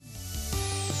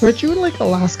Weren't you in like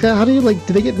Alaska? How do you like?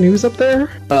 Do they get news up there?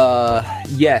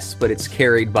 Yes, but it's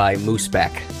carried by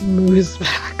Mooseback.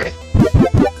 Mooseback.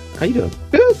 How you doing?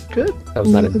 Good. That was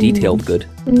not a detailed good.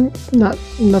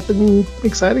 Nothing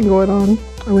exciting going on.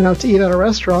 I went out to eat at a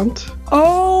restaurant.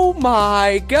 Oh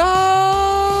my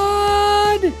god!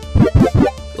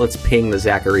 Let's ping the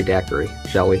Zachary Daiquiri,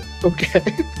 shall we? Okay.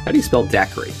 How do you spell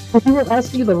Daiquiri? You were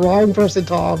asking the wrong person,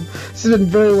 Tom. This has been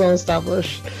very well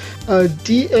established.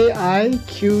 Daiquery,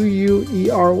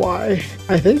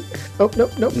 I think. Oh,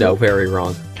 nope. No, very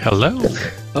wrong. Hello.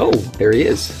 Oh, there he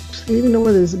is. I don't even know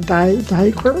what it is.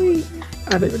 Daiquiri?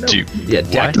 I don't even know. Yeah,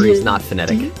 Daiquiri is not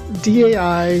phonetic.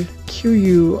 Daiquiri.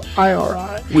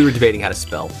 We were debating how to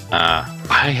spell.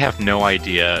 I have no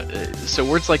idea. So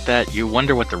words like that, you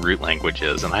wonder what the root language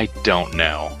is, and I don't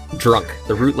know. Drunk.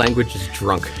 The root language is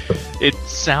drunk. It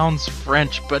sounds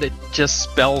French, but it just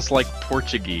spells like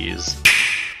Portuguese.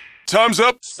 Time's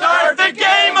up. Start the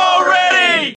game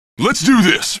already! Let's do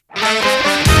this.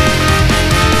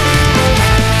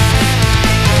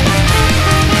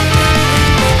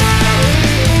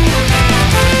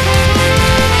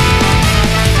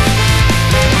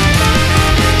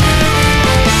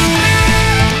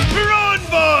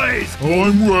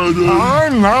 I'm ready.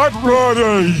 I'm not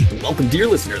ready. Welcome, dear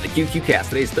listener, to the QQ Cast.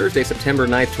 Today's Thursday, September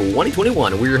 9th,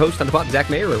 2021. We're your hosts on the pod, Zach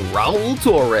Mayer and Raul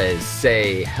Torres.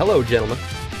 Say hello, gentlemen.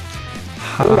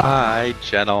 Hi,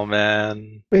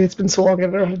 gentlemen. Wait, it's been so long I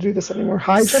don't know how to do this anymore.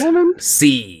 Hi, gentlemen.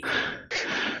 See.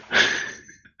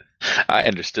 I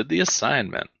understood the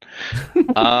assignment.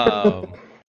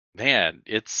 Man,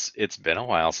 it's been a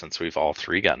while since we've all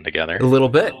three gotten together. A little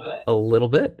bit.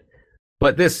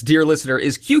 But this, dear listener,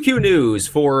 is QQ News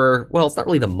for, well, it's not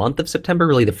really the month of September,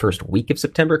 really the first week of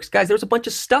September. Because, guys, there was a bunch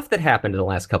of stuff that happened in the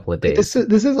last couple of days.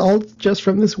 This is all just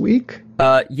from this week?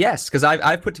 Yes, because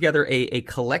I've put together a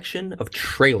collection of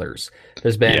trailers.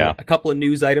 There's been a couple of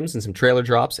news items and some trailer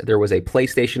drops. There was a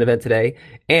PlayStation event today.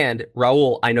 And,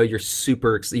 Raul, I know you've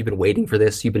been waiting for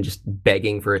this. You've been just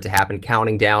begging for it to happen,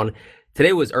 counting down.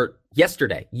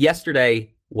 Yesterday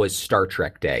was Star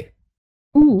Trek Day.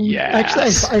 Ooh, yes.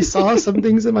 Actually, I saw some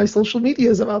things in my social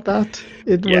medias about that.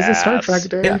 It was a Star Trek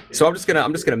day. Yeah. So I'm just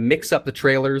gonna mix up the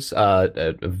trailers,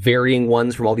 varying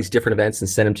ones from all these different events, and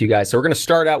send them to you guys. So we're gonna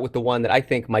start out with the one that I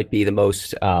think might be the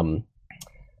most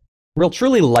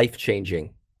truly life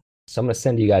changing. So I'm gonna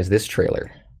send you guys this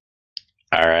trailer.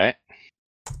 All right.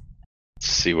 Let's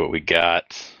see what we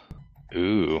got.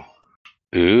 Ooh.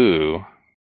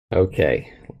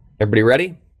 Okay, everybody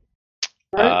ready?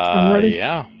 I'm ready.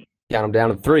 Yeah. Count them down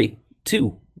to 3,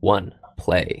 2, 1,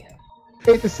 play.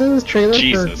 Wait, this is a trailer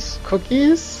Jesus. for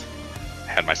cookies?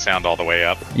 Had my sound all the way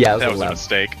up. Yeah, that was a loud.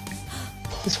 mistake.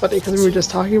 It's funny because we were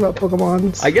just talking about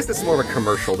Pokemon. I guess this is more of a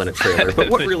commercial than a trailer. But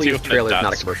what really is a trailer is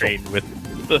not a commercial. With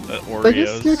the Oreos. I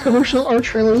guess your commercial are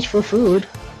trailers for food.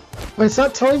 But it's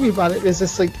not telling me about it. Is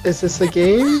this a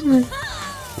game?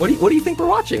 What do you think we're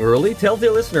watching, Ruli? Tell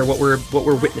the listener what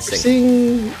we're witnessing.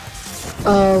 Seeing,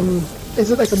 is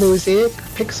it like a mosaic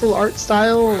pixel art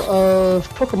style of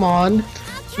Pokemon?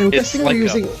 I'm It's guessing like we're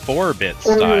using a 4-bit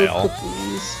Oreo style.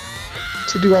 cookies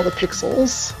to do all the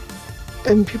pixels,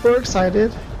 and people are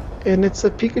excited. And it's a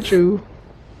Pikachu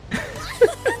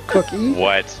cookie.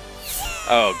 What?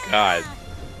 Oh god.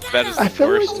 That is I the feel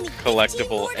worst like-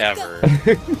 collectible ever.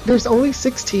 There's only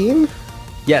 16.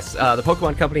 Yes, the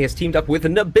Pokemon Company has teamed up with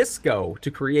Nabisco to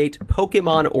create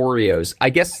Pokemon Oreos. I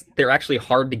guess they're actually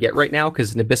hard to get right now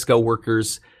because Nabisco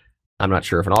workers, I'm not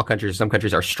sure if in all countries or some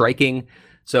countries, are striking.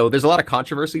 So there's a lot of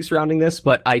controversy surrounding this,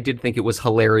 but I did think it was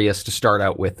hilarious to start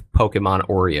out with Pokemon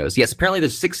Oreos. Yes, apparently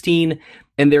there's 16,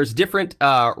 and there's different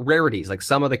rarities. Like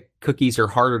some of the cookies are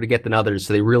harder to get than others,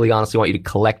 so they really honestly want you to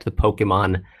collect the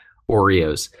Pokemon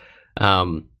Oreos.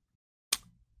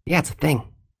 Yeah, it's a thing.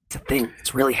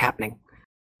 It's really happening.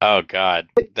 Oh god.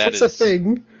 That's a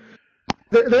thing.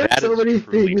 There are that so is many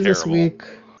truly things this terrible. week.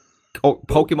 Oh,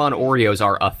 Pokemon Oreos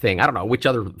are a thing. I don't know which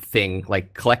other thing,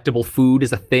 like collectible food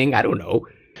is a thing. I don't know.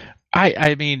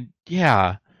 I mean,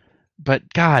 yeah.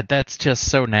 But god, that's just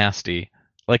so nasty.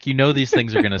 Like, these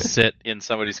things are going to sit in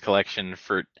somebody's collection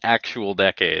for actual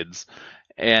decades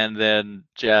and then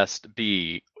just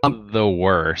be the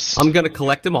worst. I'm going to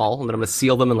collect them all, and then I'm going to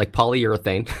seal them in like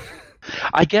polyurethane.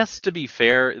 I guess, to be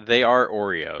fair, they are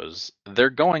Oreos. They're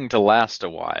going to last a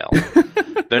while.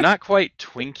 They're not quite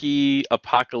Twinkie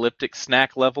apocalyptic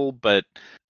snack level, but,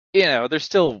 they're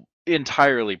still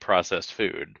entirely processed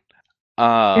food.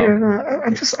 Yeah,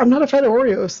 I'm not a fan of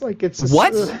Oreos. Like it's just,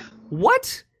 What?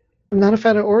 What? I'm not a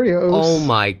fan of Oreos. Oh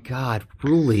my god,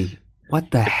 Ruli. What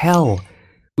the hell?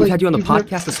 We've Like, had you on the you've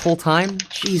podcast this whole time?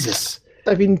 Jesus.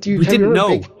 I mean, We didn't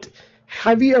know.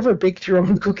 have you ever baked your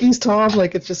own cookies, Tom?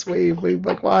 Like, it's just way,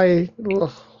 like, why?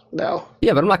 Ugh, no.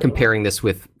 Yeah, but I'm not comparing this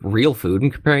with real food.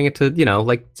 I'm comparing it to,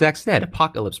 like Zach said,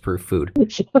 apocalypse-proof food.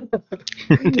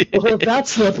 Well, if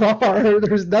that's the bar,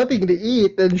 there's nothing to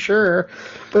eat, then sure.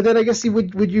 But then I guess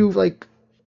would you like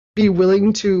be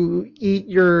willing to eat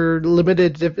your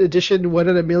limited edition 1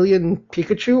 in a million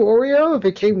Pikachu Oreo if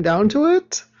it came down to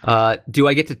it? Do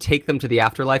I get to take them to the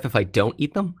afterlife if I don't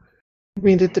eat them? I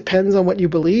mean, it depends on what you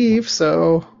believe,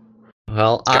 so...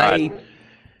 Well, God. I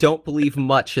don't believe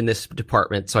much in this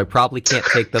department, so I probably can't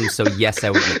take them, so yes, I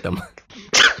would eat them.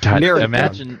 God,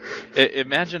 Narrative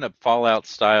imagine a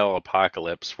Fallout-style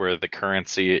apocalypse where the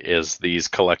currency is these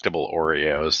collectible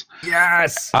Oreos.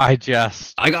 Yes! I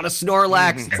got a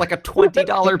Snorlax! It's like a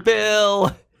 $20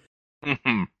 bill!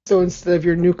 So instead of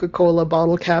your Nuka-Cola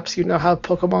bottle caps, you now have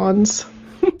Pokemons?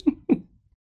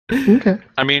 Okay.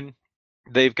 I mean,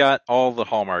 they've got all the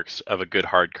hallmarks of a good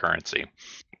hard currency.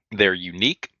 They're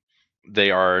unique, they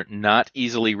are not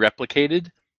easily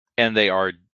replicated, and they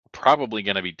are probably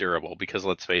going to be durable because,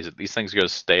 let's face it, these things go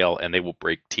stale and they will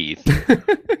break teeth.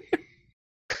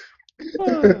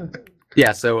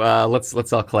 Yeah, so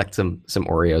let's all collect some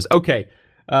Oreos. Okay,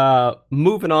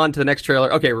 moving on to the next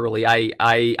trailer. Okay, Ruli,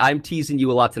 I'm teasing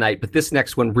you a lot tonight, but this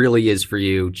next one really is for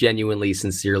you, genuinely,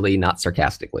 sincerely, not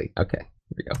sarcastically. Okay,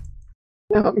 here we go.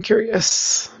 Now I'm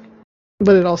curious.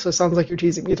 But it also sounds like you're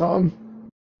teasing me, Tom.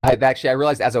 I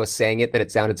realized as I was saying it that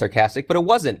it sounded sarcastic, but it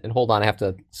wasn't. And hold on, I have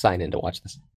to sign in to watch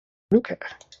this. Okay.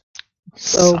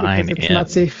 So Sign because it's in.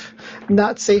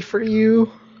 not safe for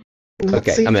you. Not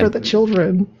Okay, safe I'm for in. the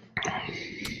children.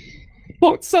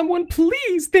 Won't someone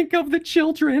please think of the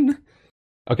children?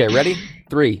 Okay, ready?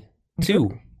 3,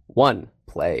 2, 1,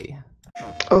 play.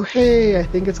 Oh hey, I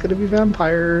think it's gonna be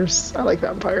vampires. I like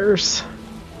vampires.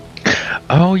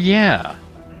 Oh, yeah.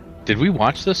 Did we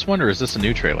watch this one, or is this a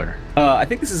new trailer? I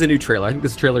think this is a new trailer. I think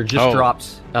this trailer just Oh.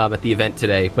 dropped at the event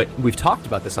today, but we've talked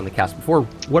about this on the cast before.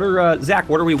 What are Zach?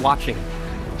 What are we watching?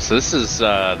 So this is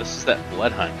that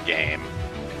Blood Hunt game.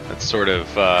 That's sort of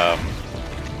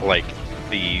like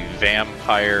the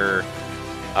vampire,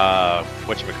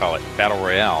 whatchamacallit, Battle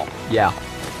Royale. Yeah,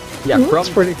 Ooh, from that's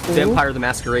pretty cool. Vampire the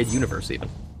Masquerade universe, even.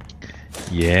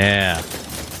 Yeah.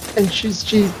 And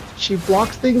she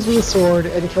blocked things with a sword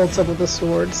and killed some with a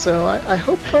sword. So I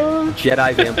hope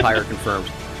Jedi vampire confirmed.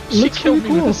 She looks killed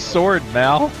pretty me cool. with a sword,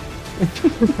 Mal.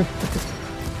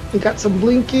 You got some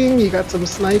blinking, you got some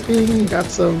sniping, you got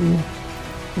some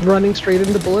running straight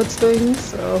into bullets things.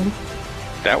 So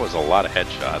That was a lot of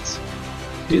headshots.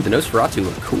 Dude, the Nosferatu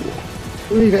look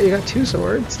cool. ooh, you got 2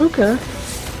 swords. Okay.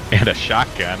 And a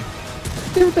shotgun.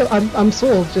 Yeah, I'm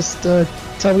sold. Just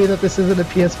tell me that this isn't a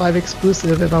PS5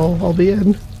 exclusive, and I'll be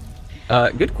in.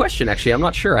 Good question, actually. I'm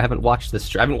not sure. I haven't watched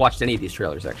this. I haven't watched any of these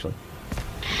trailers, actually.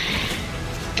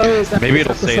 Oh, is that Maybe is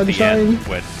it'll that the say at the sunshine? end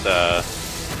with it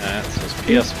says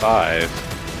PS5. I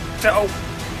don't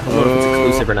know if it's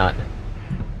exclusive or not.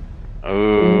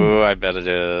 Oh, I bet it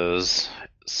is.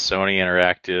 Sony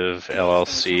Interactive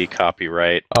LLC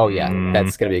copyright. Oh yeah,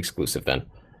 that's gonna be exclusive then.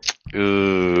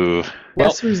 Ooh.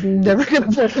 Guess who's never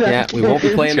gonna play that Yeah, we won't be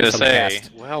game? playing I was this gonna on the say,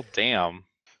 cast. well, damn.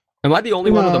 Am I the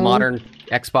only one with a No. modern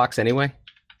Xbox anyway?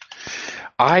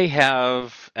 I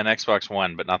have an Xbox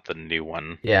One, but not the new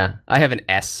one. Yeah, I have an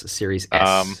S, Series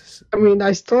S. I mean,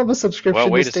 I still have a subscription Well,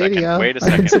 wait to a second, Stadia. wait a I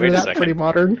second, consider wait a that second. pretty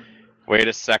modern. Wait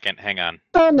a second, hang on.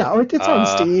 No, it's on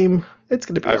Steam. It's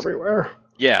gonna be I was- everywhere.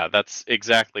 Yeah, that's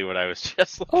exactly what I was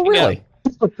just looking Oh really?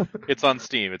 at. It's on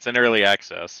Steam. It's in early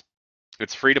access.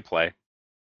 It's free to play.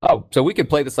 Oh, so we could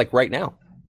play this like right now.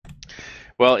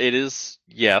 Well, it is,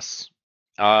 yes.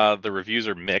 The reviews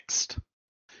are mixed.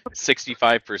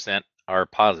 65% are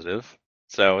positive.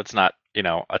 So it's not,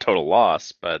 a total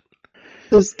loss, but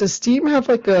Does Steam have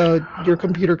like your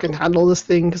computer can handle this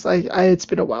thing? Because it's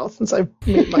been a while since I've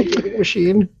made my gaming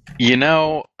machine.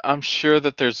 I'm sure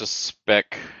that there's a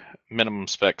minimum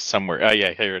spec somewhere. Oh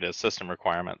yeah, here it is. System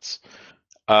requirements.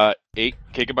 8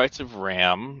 gigabytes of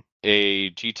RAM, a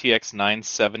GTX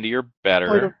 970 or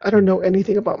better. I don't know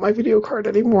anything about my video card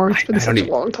anymore. It's been I such don't a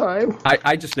even- long time.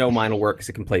 I just know mine will work because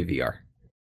it can play VR.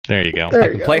 There you go. There I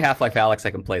you can go. play Half-Life Alyx. I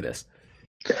can play this.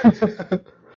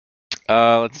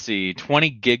 Let's see. 20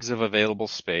 gigs of available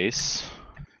space.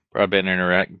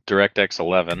 Broadband DirectX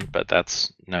 11, but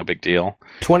that's no big deal.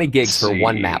 20 gigs for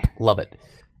one See. map. Love it.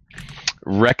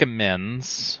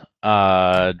 Recommends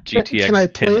GTX Can I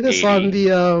play this on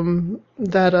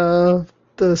 1080.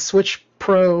 the Switch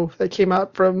Pro that came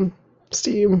out from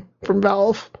Steam from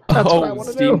Valve? That's what I want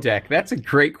to Steam know. Deck. That's a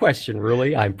great question,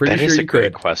 really. I'm pretty That sure is a you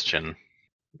great could. question.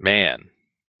 Man,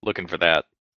 looking for that.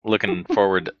 Looking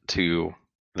forward to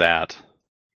that.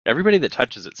 Everybody that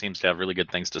touches it seems to have really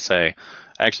good things to say.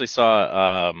 I actually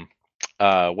saw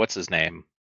what's his name?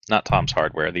 Not Tom's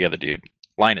Hardware, the other dude,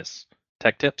 Linus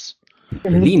Tech Tips.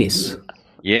 Linus.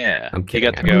 Yeah, I'm he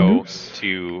kidding. got to go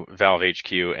to Valve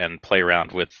HQ and play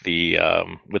around with the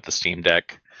Steam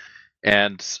Deck,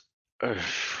 and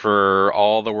for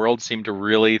all the world seemed to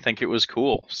really think it was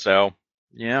cool. So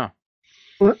yeah,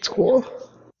 Well, that's cool.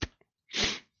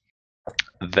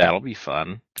 that'll be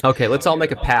fun. Okay, let's all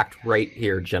make a pact right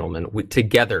here, gentlemen.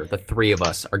 Together, the three of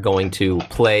us are going to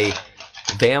play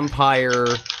Vampire.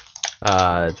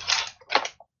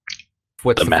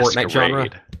 What's the Fortnite genre?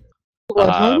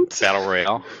 Battle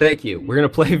Royale. Thank you. We're going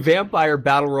to play Vampire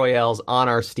Battle Royales on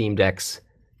our Steam Decks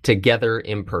together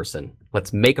in person.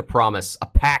 Let's make a promise, a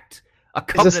pact, a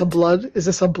covenant. Is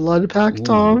this a blood pact,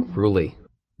 Tom?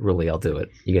 Really, I'll do it.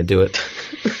 You gonna do it?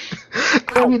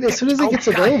 I mean, as soon as it gets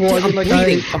available, I mean,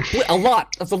 like, a lot.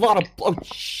 That's a lot of. Oh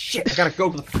shit! I gotta go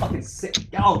to the fucking sick.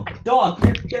 Oh, dog,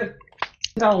 get it.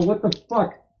 No, what the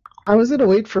fuck? I was gonna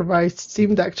wait for my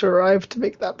Steam Deck to arrive to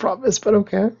make that promise, but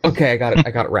okay. Okay, I got it.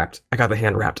 I got it wrapped. I got the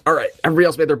hand wrapped. All right. Everybody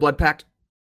else made their blood pact.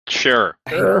 Sure. I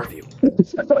hate all of you.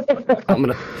 I'm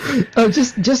gonna.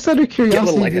 Just out of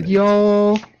curiosity, did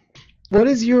y'all? What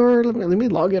is your? Let me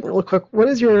log in real quick. What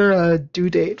is your due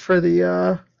date for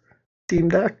the Steam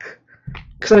Deck?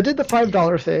 Because I did the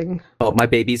 $5 thing. Oh, my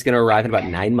baby's gonna arrive in about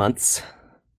 9 months.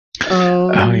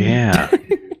 Oh yeah.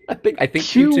 I think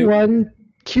Q1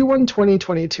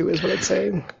 2022 is what it's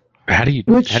saying. How do you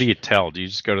tell? Do you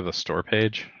just go to the store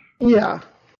page? Yeah.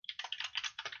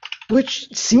 Which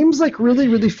seems like really,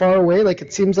 really far away. Like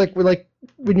it seems like we're like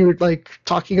when you're like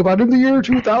talking about in the year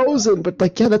 2000, but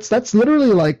like yeah, that's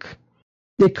literally like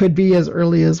it could be as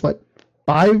early as what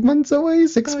 5 months away,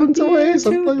 6 months away,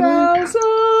 something like that.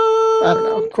 I don't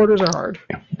know. Quarters are hard.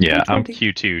 Yeah, I'm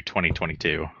Q2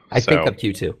 2022. I think I'm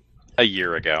Q2. A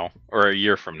year ago, or a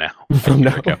year from now. From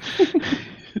now.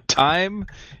 Time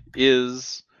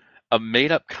is a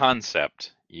made-up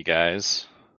concept, you guys.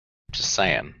 Just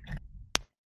saying.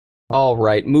 All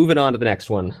right, moving on to the next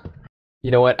one.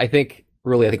 You know what? I think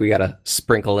we gotta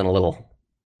sprinkle in a little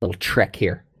trek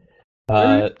here.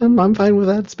 I'm fine with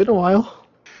that. It's been a while.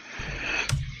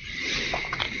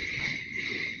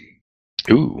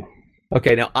 Ooh.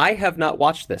 Okay, now I have not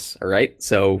watched this. All right,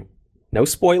 so no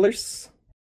spoilers.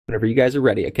 Whenever you guys are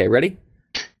ready. Okay, ready?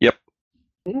 Yep.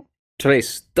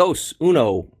 Tres, dos,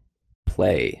 uno,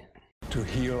 play.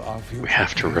 We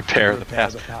have to repair the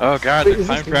past. Oh god, they're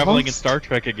time traveling in Star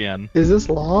Trek again. Is this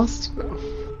Lost?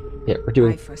 Yeah, we're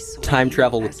doing time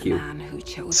travel with Q.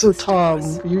 So Tom,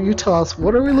 you tell us,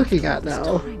 what are we looking at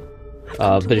now?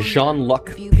 The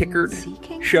Jean-Luc Picard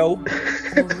show,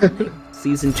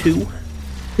 season 2.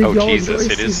 Oh Jesus,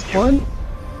 it is one.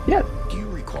 Yeah. Do you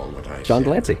recall what I John said,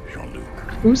 Delancey. Jean-Luc?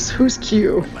 Who's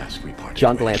Q?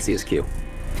 John Delancey is Q.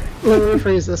 Let me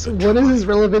rephrase this. What is his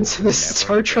relevance in the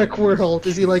Star Trek world?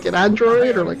 Is he like an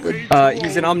android or like a...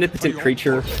 He's an omnipotent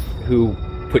creature who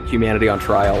put humanity on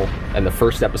trial in the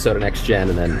first episode of Next Gen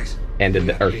and then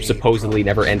ended, or supposedly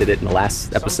never ended it in the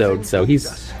last episode. So he's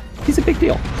a big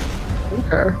deal.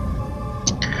 Okay.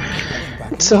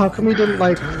 So how come he didn't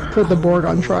like put the Borg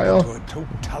on trial?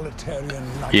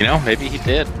 You know, maybe he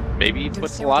did. Maybe he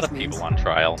puts a lot of people on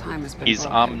trial. He's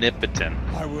omnipotent.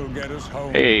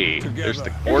 Hey, there's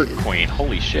the Borg Queen.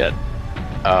 Holy shit.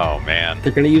 Oh man.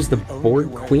 They're gonna use the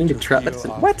Borg Queen to trap.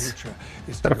 What?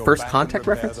 Is that a First Contact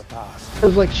reference? It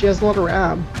was like she has a lot of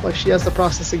RAM. Like she has the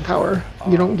processing power.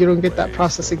 You don't get that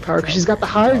processing power because she's got the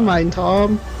hive mind,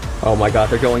 Tom. Oh my god,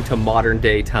 they're going to modern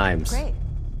day times. Great.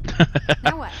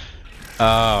 Now what?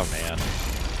 Oh man.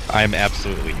 I'm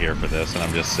absolutely here for this, and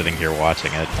I'm just sitting here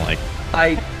watching it. Like,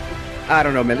 I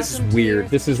don't know, man. This is weird.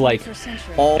 This is like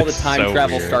all the time so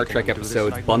travel weird. Star Trek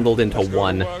episodes bundled into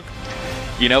one.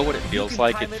 You know what it feels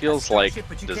like? It feels like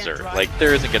dessert. Like,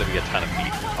 there isn't going to be a ton of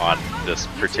meat on this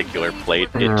particular plate.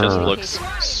 It just looks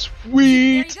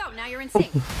sweet. There you go. Now you're in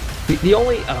sync. The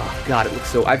only oh god, it looks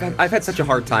so. I've had such a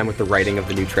hard time with the writing of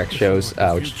the new Trek shows,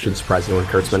 which shouldn't surprise anyone,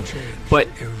 Kurtzman. But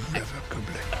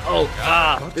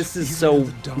this is so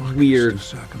weird.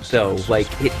 So like,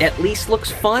 it at least looks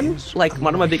fun. Like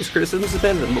one of my biggest criticisms has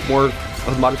been that more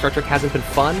of modern Star Trek hasn't been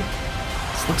fun.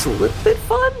 This looks a little bit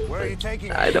fun.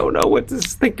 I don't know what to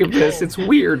think of this. It's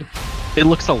weird. It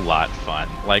looks a lot fun.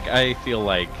 Like, I feel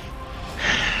like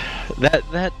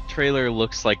that trailer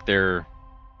looks like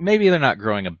maybe they're not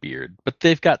growing a beard, but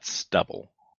they've got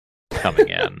stubble coming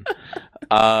in.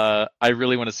 I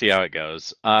really want to see how it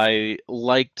goes. I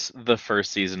liked the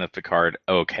first season of Picard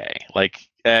okay. Like,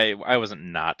 I wasn't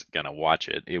not gonna watch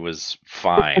it. It was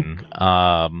fine.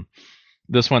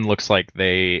 This one looks like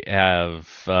they have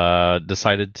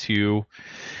decided to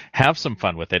have some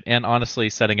fun with it, and honestly,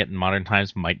 setting it in modern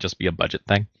times might just be a budget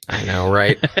thing. I know,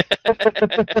 right?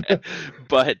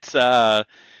 But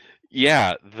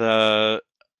yeah,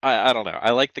 I don't know.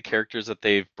 I like the characters that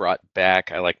they've brought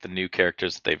back. I like the new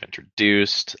characters that they've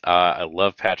introduced. I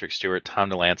love Patrick Stewart, Tom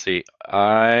Delancey.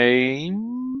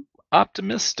 I'm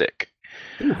optimistic.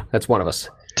 Ooh, that's one of us.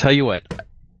 Tell you what,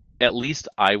 at least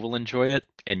I will enjoy it,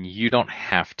 and you don't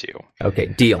have to. Okay,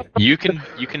 deal. You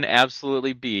can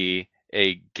absolutely be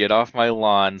a get off my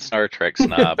lawn Star Trek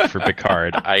snob for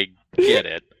Picard. I get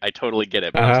it. I totally get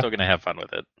it, but I'm still gonna have fun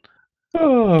with it.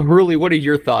 Oh, Ruli, what are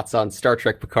your thoughts on Star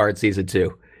Trek Picard Season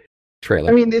 2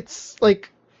 trailer? I mean, it's like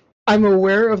I'm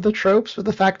aware of the tropes, but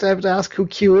the fact I have to ask who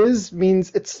Q is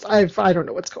means I don't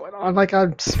know what's going on. Like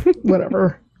I'm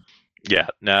whatever. Yeah,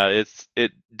 no,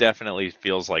 it definitely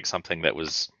feels like something that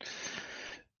was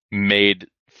made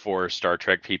for Star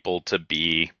Trek people to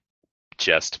be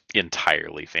just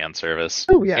entirely fan service.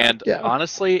 Oh yeah, and yeah.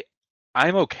 honestly,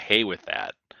 I'm okay with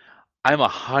that. I'm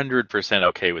 100%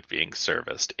 okay with being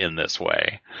serviced in this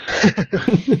way.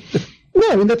 No,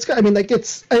 I mean like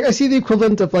it's. I see the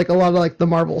equivalent of like a lot of like the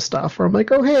Marvel stuff, where I'm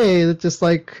like, oh hey, it's just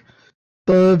like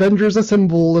the Avengers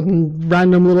assemble and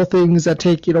random little things that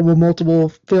take multiple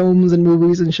films and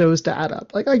movies and shows to add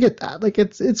up. Like I get that. Like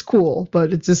it's cool,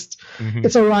 but it's just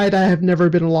it's a ride I have never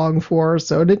been along for.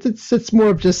 So it's more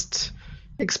of just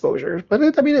exposure. But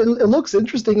it looks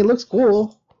interesting. It looks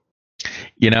cool.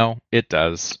 It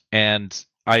does. And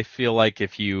I feel like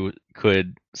if you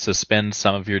could suspend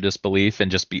some of your disbelief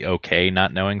and just be okay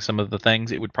not knowing some of the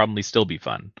things, it would probably still be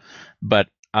fun. But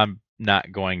I'm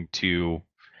not going to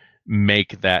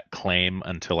make that claim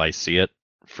until I see it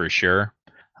for sure.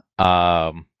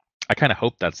 I kind of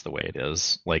hope that's the way it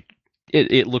is. Like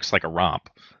it looks like a romp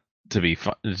to be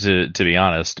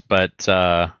honest, but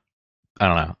I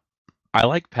don't know. I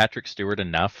like Patrick Stewart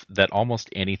enough that almost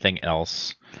anything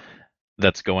else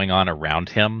that's going on around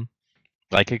him,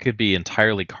 like it could be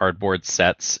entirely cardboard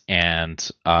sets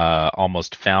and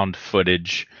almost found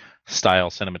footage style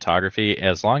cinematography,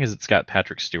 as long as it's got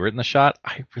Patrick Stewart in the shot,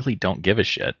 I really don't give a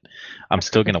shit. I'm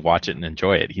still going to watch it and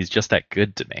enjoy it. He's just that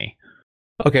good to me.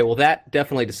 Okay, well that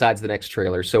definitely decides the next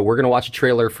trailer. So we're going to watch a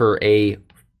trailer for a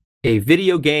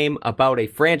video game about a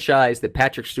franchise that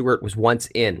Patrick Stewart was once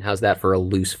in. How's that for a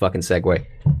loose fucking segue?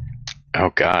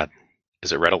 Oh god.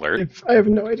 Is it Red Alert? I have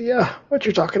no idea what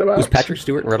you're talking about. Was Patrick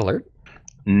Stewart in Red Alert?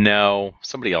 No,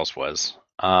 somebody else was.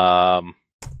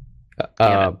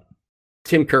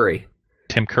 Tim Curry.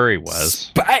 Tim Curry was.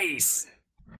 Spice!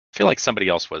 I feel like somebody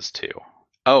else was too.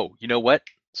 Oh, you know what?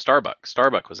 Starbuck.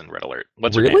 Starbuck was in Red Alert.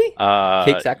 What's her name? Really?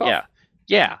 Kate Sackhoff? Yeah.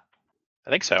 Yeah. I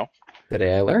think so.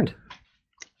 Today I learned.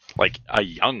 Like a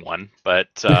young one, but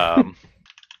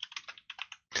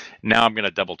now I'm going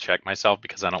to double check myself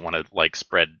because I don't want to like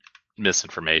spread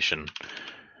misinformation.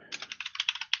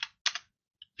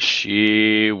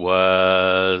 She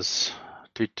was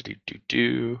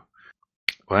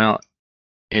well,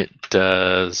 it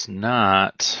does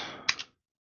not.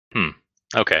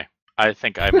 Okay. I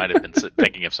think I might have been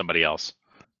thinking of somebody else.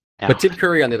 Ow. But Tim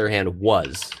Curry, on the other hand,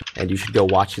 was, and you should go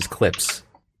watch his clips.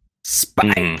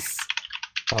 Spice!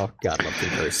 Oh, God, I love Tim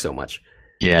Curry so much.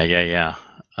 Yeah.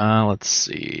 Let's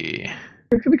see.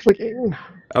 Clicking.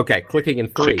 Okay, clicking in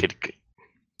 3,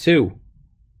 2,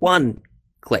 1,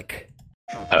 click.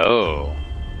 Oh.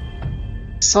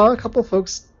 Saw a couple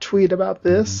folks tweet about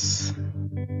this.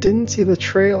 Didn't see the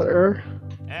trailer.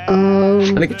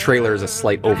 I think a trailer is a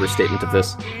slight overstatement of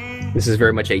this. This is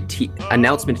very much a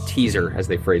announcement teaser, as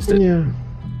they phrased it. Yeah.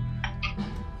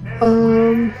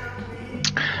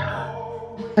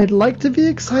 I'd like to be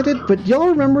excited, but y'all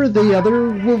remember the other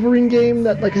Wolverine game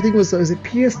that, like, I think was it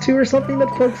PS2 or something that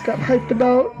folks got hyped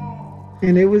about?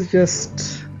 And it was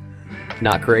just...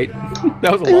 Not great.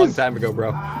 That was a long time ago,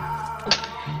 bro.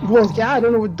 Well, yeah, I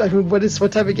don't know.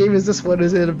 What type of game is this one?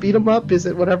 Is it a beat 'em up? Is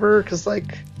it whatever? Because,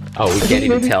 like... Oh, we can't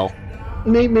even tell.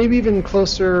 Maybe even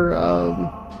closer,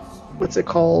 what's it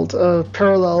called?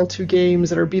 Parallel to games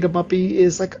that are beat 'em uppy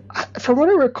is, like... From what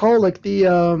I recall, like,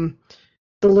 the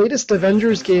latest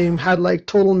Avengers game had like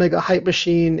total mega hype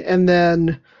machine, and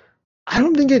then I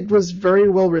don't think it was very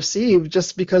well received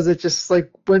just because it just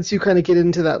like once you kind of get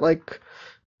into that like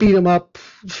beat 'em up,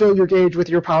 fill your gauge with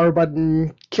your power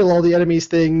button, kill all the enemies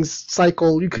things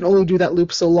cycle, you can only do that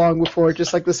loop so long before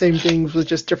just like the same things with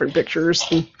just different pictures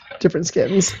and different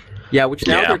skins. Yeah, which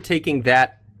now they're taking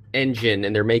that engine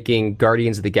and they're making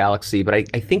Guardians of the Galaxy, but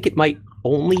I think it might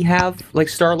only have like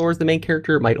Star-Lord as the main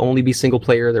character. It might only be single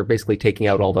player. They're basically taking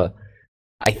out all the,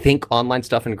 I think, online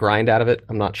stuff and grind out of it.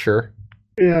 I'm not sure.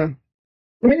 Yeah.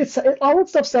 I mean, all that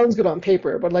stuff sounds good on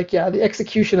paper, but like, yeah, the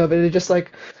execution of it just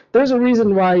like, there's a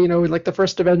reason why, like the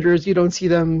first Avengers, you don't see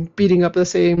them beating up the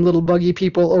same little buggy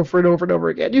people over and over and over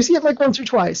again. You see it like once or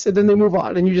twice, and then they move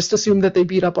on, and you just assume that they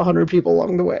beat up 100 people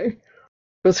along the way.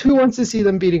 Because who wants to see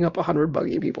them beating up 100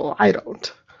 buggy people? I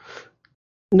don't.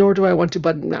 Nor do I want to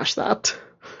button mash that.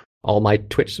 All my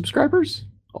Twitch subscribers,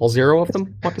 all 0 of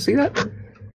them, want to see that.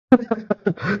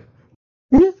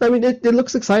 Yeah, I mean, it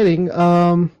looks exciting.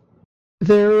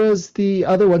 There is the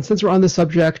other one. Since we're on the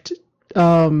subject,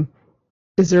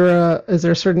 is there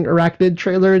a certain arachnid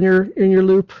trailer in your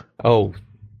loop? Oh,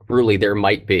 really? There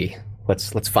might be.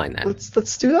 Let's find that.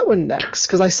 Let's do that one next,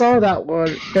 because I saw that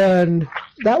one, and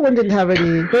that one didn't have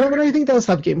any. But I think does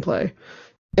have gameplay,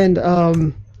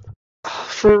 and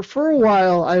for a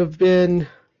while I've been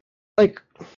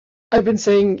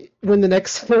saying when the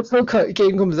next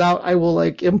game comes out, I will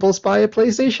like impulse buy a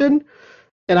PlayStation.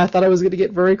 And I thought I was going to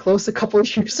get very close a couple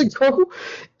of years ago,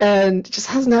 and it just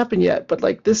hasn't happened yet. But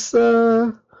like this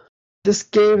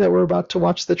game that we're about to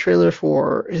watch the trailer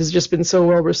for has just been so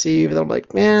well received that I'm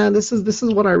like, man, this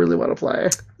is what I really want to play.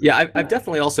 Yeah, I've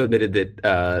definitely also admitted that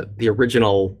the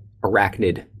original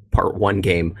Arachnid Part 1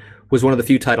 game was one of the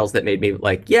few titles that made me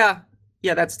like,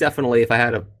 yeah, that's definitely, if I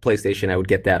had a PlayStation, I would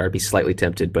get that. I'd be slightly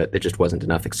tempted, but there just wasn't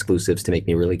enough exclusives to make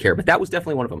me really care. But that was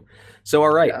definitely one of them. So,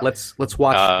 all right, yeah. Let's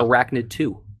watch Arachnid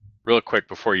 2. Real quick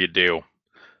before you do.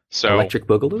 So Electric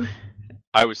Boogaloo?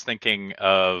 I was thinking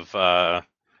of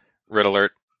Red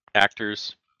Alert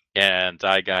actors, and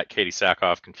I got Katie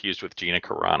Sackhoff confused with Gina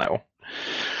Carano.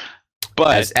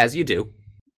 But as you do.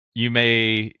 You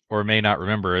may or may not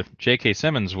remember, J.K.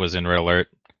 Simmons was in Red Alert.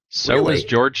 So really? was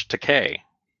George Takei.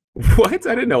 What?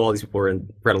 I didn't know all these people were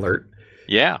in Red Alert.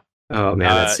 Yeah. Oh, man,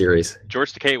 that's serious.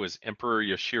 George Takei was Emperor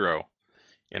Yoshiro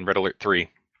in Red Alert 3.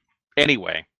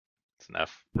 Anyway, it's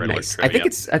enough. Red Nice. Alert trivia.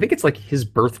 I think it's like his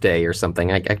birthday or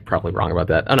something. I'm probably wrong about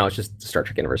that. Oh, no, it's just Star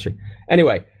Trek anniversary.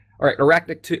 Anyway, all right,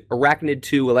 Arachnid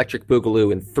 2 Electric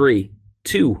Boogaloo in 3,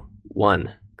 2,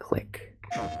 1, click.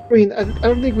 I mean, I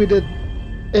don't think we did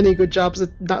any good jobs at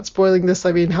not spoiling this.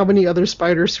 I mean, how many other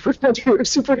spider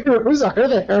superheroes are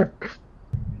there?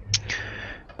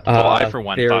 Well, I, for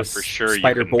one, thought for sure you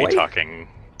Spider couldn't Boy? be talking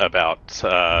about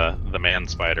the man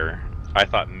spider. I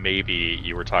thought maybe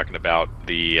you were talking about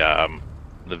the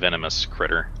venomous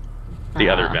critter. The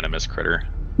other venomous critter.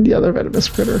 The other venomous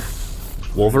critter.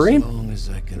 Wolverine?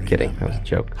 Kidding, that was a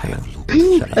joke.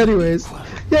 Anyways,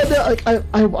 yeah, no, like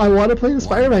I want to play the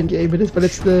Spider-Man game, but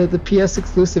it's the PS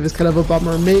exclusive is kind of a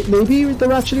bummer. Maybe the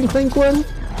Ratchet and Clank one.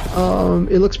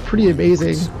 It looks pretty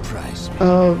amazing.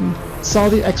 Saw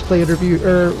the X-Play review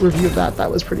of that.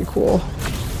 That was pretty cool.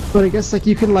 But I guess like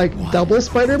you can like double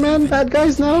Spider-Man bad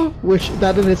guys now, which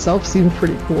that in itself seems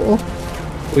pretty cool.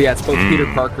 Well, yeah, it's both Peter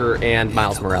Parker and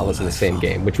Miles Morales in the same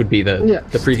game, which would be the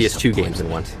previous 2 games in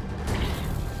one.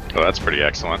 Oh, that's pretty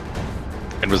excellent.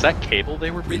 And was that Cable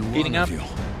they were beating up?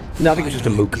 No, I think it's just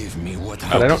a mook. But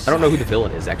I don't know who the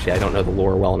villain is, actually. I don't know the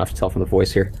lore well enough to tell from the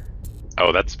voice here.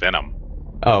 Oh, that's Venom.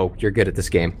 Oh, you're good at this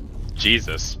game.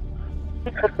 Jesus.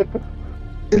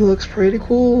 It looks pretty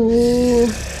cool.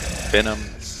 Venom,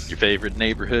 your favorite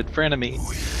neighborhood frenemy.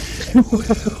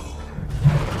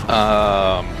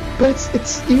 But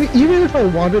it's even if I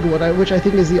wanted one, which I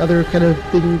think is the other kind of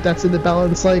thing that's in the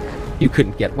balance, like you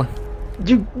couldn't get one.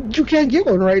 You can't get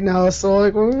one right now, so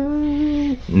like.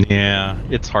 Yeah,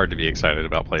 it's hard to be excited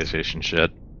about PlayStation shit.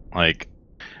 Like,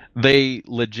 they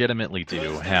legitimately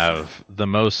do have the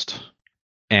most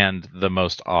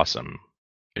awesome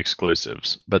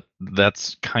exclusives, but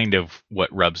that's kind of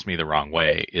what rubs me the wrong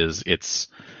way. Is it's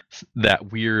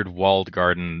that weird walled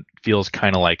garden, feels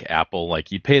kind of like Apple.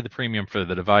 Like, you pay the premium for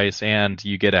the device and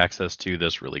you get access to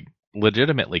this really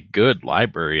legitimately good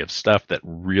library of stuff that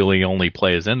really only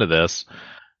plays into this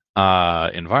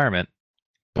environment.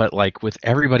 But like with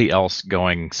everybody else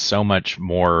going so much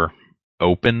more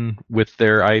open with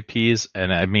their IPs,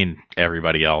 and I mean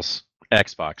everybody else,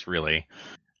 Xbox really,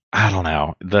 I don't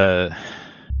know, the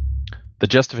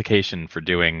justification for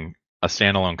doing a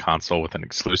standalone console with an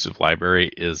exclusive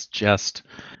library is just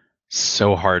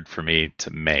so hard for me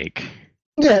to make.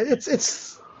 Yeah,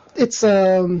 it's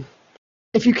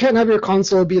if you can't have your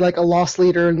console be like a loss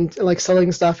leader and like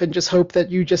selling stuff and just hope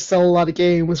that you just sell a lot of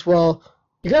games, well,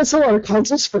 you gotta sell a lot of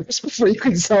consoles first before you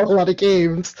can sell a lot of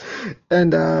games.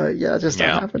 And just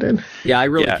not happening. Yeah, I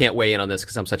really can't weigh in on this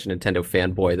because I'm such a Nintendo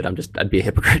fanboy that I'd be a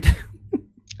hypocrite.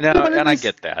 No, and I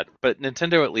get that. But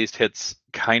Nintendo at least hits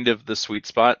kind of the sweet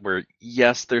spot where,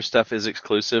 yes, their stuff is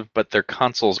exclusive, but their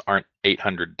consoles aren't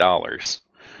 $800.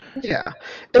 Yeah,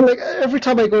 and like every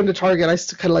time I go into Target, I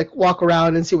kind of like walk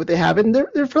around and see what they have. And there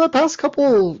for the past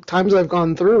couple times I've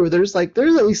gone through, there's at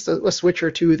least a Switch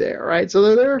or two there, right?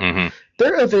 So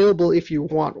they're available if you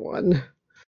want one.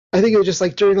 I think it was just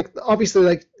like during obviously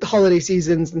like the holiday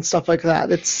seasons and stuff like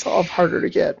that, it's all harder to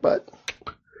get. But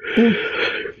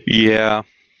Yeah,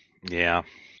 yeah,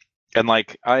 and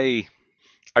like I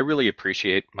really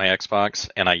appreciate my Xbox,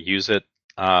 and I use it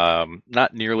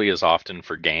not nearly as often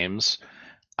for games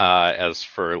as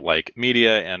for like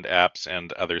media and apps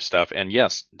and other stuff. And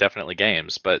yes, definitely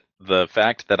games. But the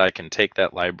fact that I can take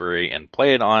that library and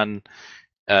play it on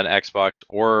an Xbox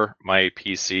or my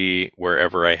PC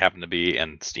wherever I happen to be,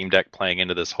 and Steam Deck playing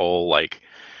into this whole like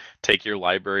take your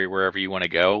library wherever you want to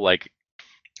go. Like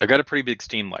I've got a pretty big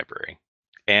Steam library,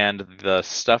 and the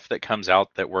stuff that comes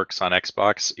out that works on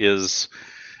Xbox is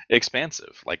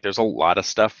expansive. Like there's a lot of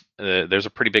stuff. There's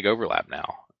a pretty big overlap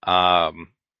now.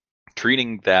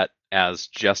 Treating that as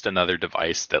just another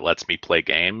device that lets me play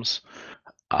games,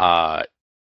 and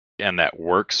that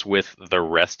works with the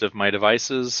rest of my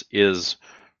devices is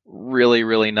really,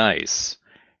 really nice.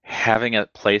 Having a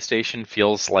PlayStation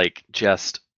feels like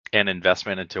just an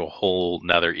investment into a whole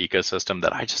nother ecosystem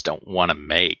that I just don't want to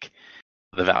make.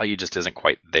 The value just isn't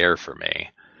quite there for me.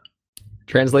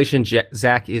 Translation: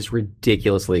 Zach is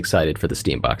ridiculously excited for the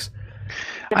Steam Box.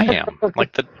 I am.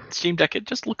 Like the Steam Deck, it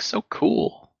just looks so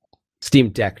cool. Steam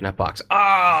Deck, not box.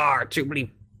 Too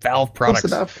many Valve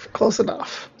products. Close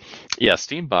enough. Yeah,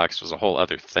 Steam Box was a whole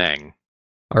other thing.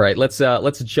 All right, let's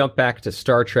jump back to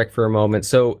Star Trek for a moment.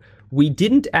 So we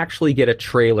didn't actually get a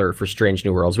trailer for Strange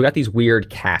New Worlds. We got these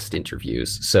weird cast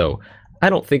interviews. So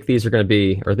I don't think these are going to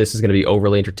be, or this is going to be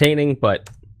overly entertaining, but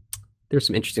there's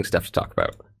some interesting stuff to talk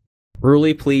about.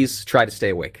 Ruli, please try to stay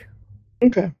awake.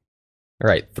 Okay. All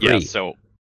right, 3. Yeah, so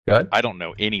Good. I don't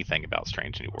know anything about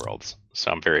Strange New Worlds,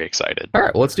 so I'm very excited. All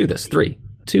right, well, let's do this. 3,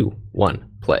 2, 1,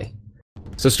 play.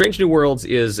 So Strange New Worlds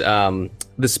is the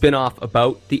spin-off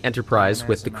about the Enterprise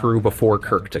with the crew before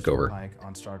Kirk took over.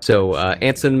 So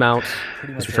Anson Mount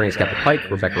is returning as Captain Pike,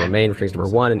 Rebecca Romaine returning as number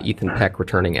 1, and Ethan Peck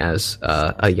returning as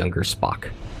a younger Spock.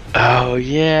 Oh,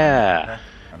 yeah.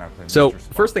 So,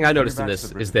 first thing I noticed in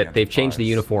this is that they've changed the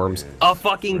uniforms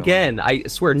fucking again. I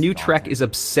swear, New Trek is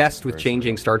obsessed with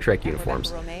changing Star Trek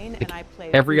uniforms. Like,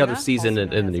 every other season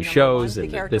in the new shows,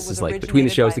 and this is like between the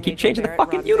shows, they keep changing the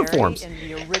fucking uniforms. In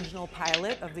the original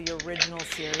pilot of the original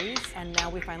series, and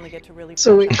now we finally get to really.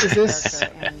 So wait,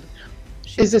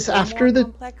 is this after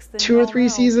the 2 or 3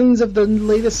 seasons of the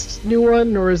latest new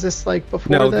one, or is this like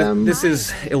before them? This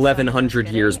is 1,100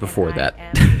 years before that.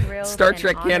 Star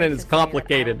Trek canon is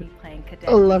complicated.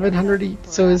 1,100.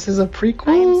 So is this a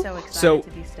prequel? So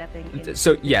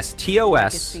yes,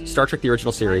 TOS, Star Trek: The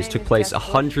Original Series, took place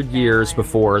 100 years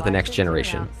before The Next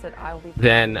Generation.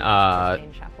 Then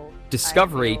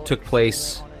Discovery took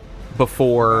place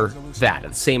before that,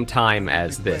 at the same time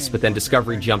as this, but then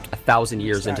Discovery jumped 1,000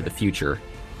 years into the future.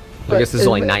 I guess this is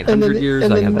only 900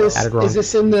 years. I have that added wrong.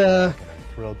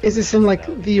 Is this in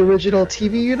like the original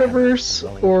TV universe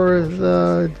or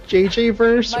the JJ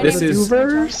verse or the new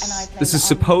verse? This is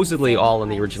supposedly all in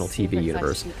the original TV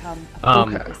universe.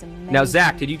 Now,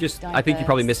 Zach, did you just? I think you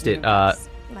probably missed it.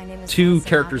 2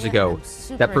 characters ago,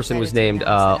 that person was named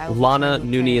Lana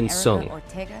Noonien Sung.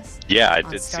 Yeah, I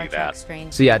did see that.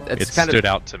 So yeah, it stood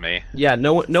out to me. Yeah,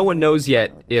 no one knows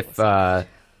yet if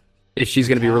she's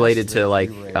going to be related to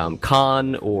like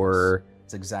Khan or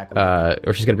she's going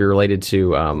to be related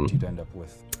to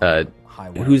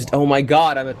who's? Oh my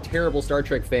God, I'm a terrible Star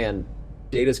Trek fan.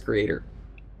 Data's creator.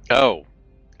 Oh,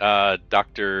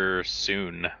 Dr.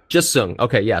 Soon. Just Sung.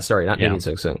 Okay, yeah, sorry, not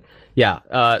Noonien Sung.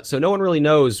 Yeah, so no one really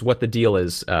knows what the deal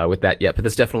is with that yet, but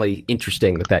it's definitely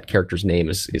interesting that character's name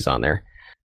is on there.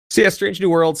 So yeah, Strange New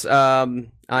Worlds.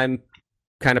 I'm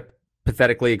kind of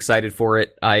pathetically excited for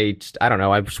it. I don't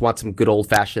know. I just want some good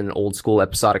old-fashioned, old-school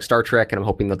episodic Star Trek, and I'm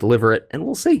hoping they'll deliver it. And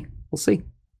we'll see.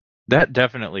 That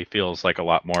definitely feels like a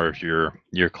lot more of your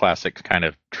classic kind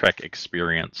of Trek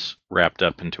experience wrapped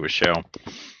up into a show.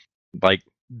 Like,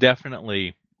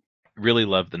 definitely really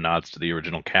love the nods to the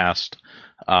original cast,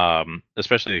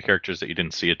 especially the characters that you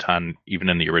didn't see a ton even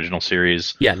in the original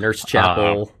series. Yeah, Nurse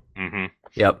Chapel.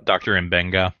 Yep. Dr.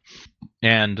 Mbenga.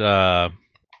 And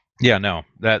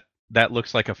that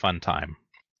looks like a fun time.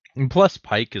 And plus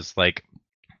Pike is like,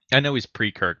 I know he's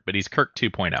pre-Kirk, but he's Kirk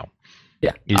 2.0.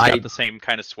 Yeah. He's got the same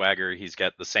kind of swagger. He's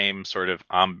got the same sort of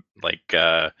not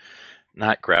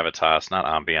gravitas, not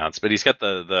ambiance, but he's got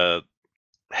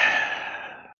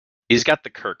he's got the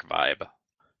Kirk vibe.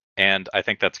 And I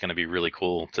think that's going to be really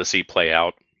cool to see play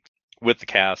out with the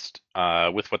cast,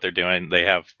 with what they're doing. They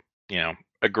have,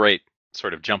 a great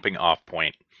sort of jumping off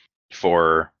point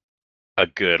for a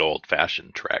good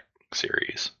old-fashioned Trek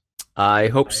series. I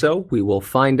hope so. We will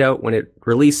find out when it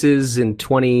releases in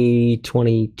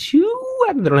 2022.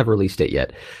 They don't have a release date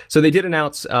yet. So they did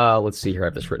announce, let's see here, I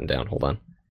have this written down. Hold on.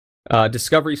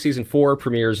 Discovery Season 4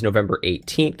 premieres November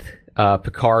 18th.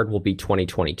 Picard will be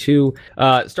 2022.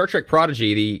 Star Trek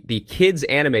Prodigy, the kids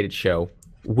animated show,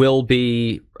 will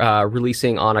be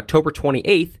releasing on October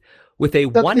 28th with a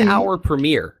 1 hour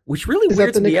premiere, which really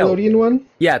weirds me out. Is that the Nickelodeon one?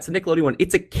 Yeah, it's a Nickelodeon one.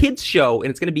 It's a kids show, and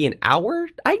it's going to be an hour.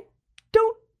 I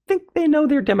don't think they know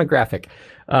their demographic.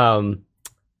 So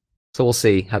we'll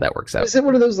see how that works out. Is it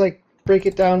one of those, like, break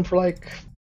it down for, like,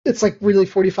 it's like really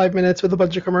 45 minutes with a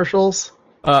bunch of commercials?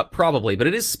 Probably, but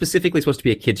it is specifically supposed to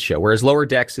be a kids show, whereas Lower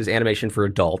Decks is animation for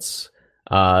adults.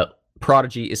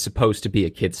 Prodigy is supposed to be a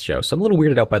kids show, so I'm a little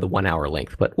weirded out by the 1 hour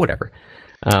length, but whatever.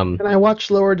 Can I watch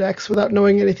Lower Decks without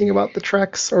knowing anything about the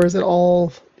Treks, or is it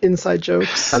all inside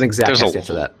jokes? I think Zach has to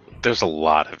answer that. There's a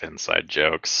lot of inside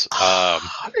jokes.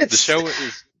 The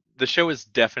show is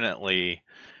definitely,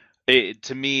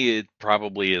 to me, it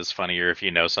probably is funnier if you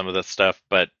know some of this stuff,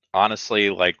 but honestly,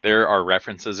 like, there are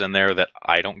references in there that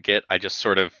I don't get. I just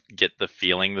sort of get the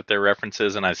feeling that they're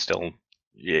references, and I still,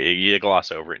 you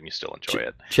gloss over it and you still enjoy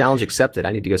it. Challenge accepted.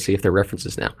 I need to go see if they're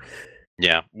references now.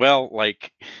 Yeah, well,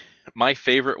 like, my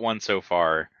favorite one so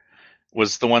far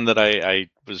was the one that I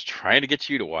was trying to get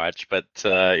you to watch, but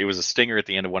it was a stinger at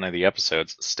the end of one of the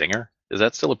episodes. Stinger? Is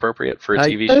that still appropriate for a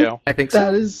TV show? I think so.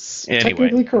 That is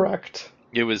technically correct.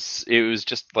 It was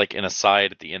just like an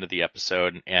aside at the end of the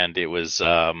episode, and it was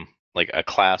like a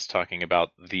class talking about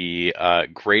the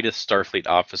greatest Starfleet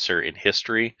officer in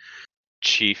history,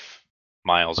 Chief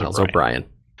Miles O'Brien.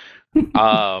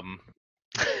 I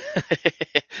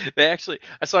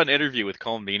saw an interview with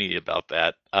Colm Meaney about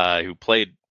that, who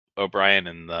played O'Brien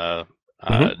in the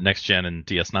Next Gen and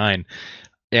DS9,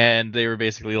 and they were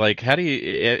basically like, have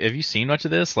you seen much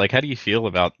of this? Like, how do you feel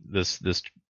about this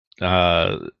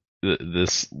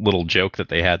little joke that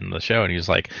they had in the show? And he was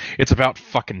like, it's about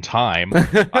fucking time.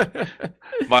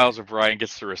 Miles O'Brien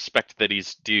gets the respect that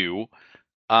he's due.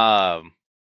 I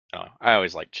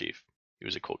always liked Chief. He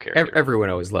was a cool character. Everyone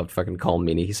always loved fucking Colm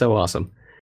Meaney. He's so awesome.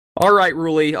 All right,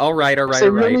 Ruli. All right. So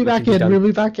reel me back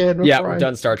in. Yeah, we're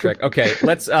done Star Trek. Okay,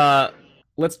 let's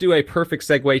do a perfect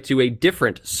segue to a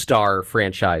different Star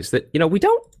franchise that, we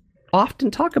don't often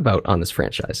talk about on this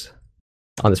podcast.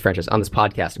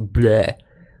 Bleh.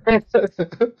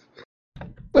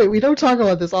 Wait, we don't talk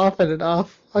about this often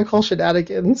enough. I call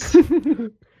shenanigans.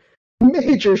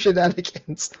 Major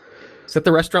shenanigans. Is that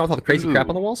the restaurant with all the crazy crap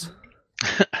on the walls?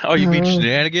 Oh, you mean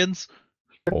shenanigans?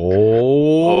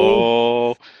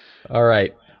 Oh. All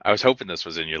right. I was hoping this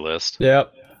was in your list.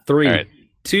 Yep. 3,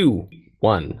 2,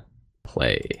 1,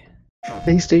 play.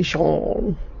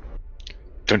 PlayStation.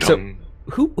 So,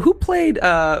 who played?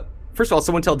 First of all,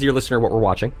 someone tell dear listener what we're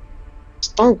watching.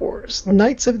 Star Wars: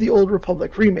 Knights of the Old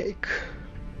Republic remake.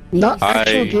 Not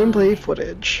actual gameplay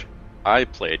footage. I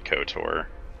played KOTOR.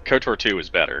 KOTOR 2 is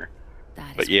better.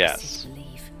 But yes.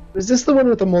 Is this the one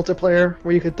with the multiplayer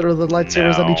where you could throw the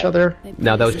lightsabers at each other?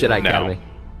 No, that was Jedi Academy.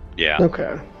 Yeah.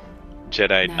 Okay.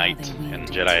 Jedi Knight and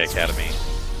Jedi Academy.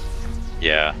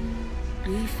 Yeah.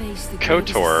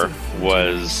 KOTOR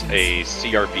was a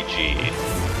CRPG.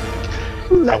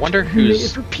 I wonder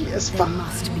who's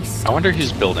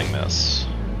building this.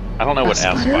 I don't know what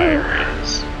Aspire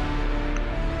is.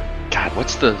 God,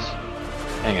 what's the?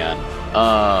 Hang on.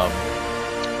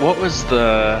 What was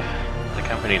the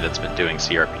company that's been doing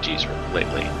CRPGs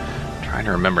lately? I'm trying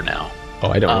to remember now. Oh,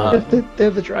 I don't know. They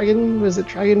have the Dragon. Was it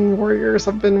Dragon Warrior or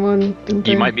something?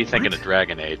 You might be thinking of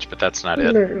Dragon Age, but that's not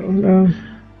it. No.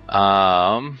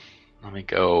 Let me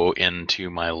go into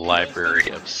my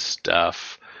library of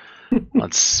stuff.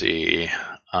 Let's see.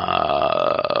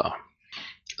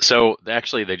 So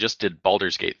actually, they just did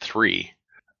Baldur's Gate 3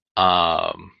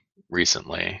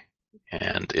 recently,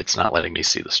 and it's not letting me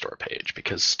see the store page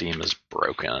because Steam is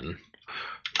broken.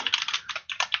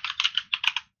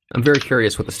 I'm very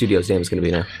curious what the studio's name is going to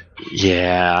be now.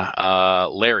 Yeah,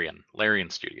 Larian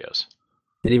Studios.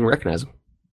 Didn't even recognize them.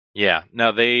 Yeah,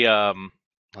 no, they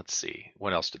let's see,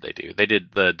 what else did they do? They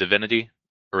did the Divinity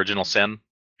Original Sin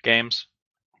games,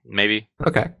 maybe.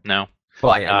 Okay. No.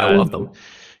 Well, I know of them.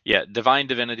 Yeah, Divine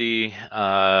Divinity,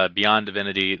 Beyond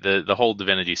Divinity, the whole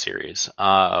Divinity series,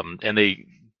 and they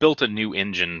built a new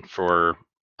engine for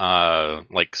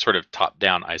like sort of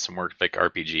top-down isomorphic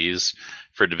RPGs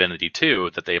for Divinity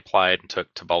 2 that they applied and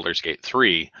took to Baldur's Gate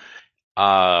 3,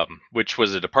 which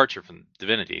was a departure from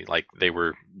Divinity. Like, they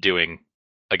were doing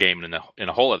a game in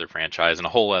a whole other franchise and a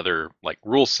whole other like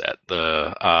rule set.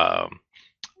 The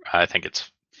I think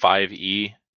it's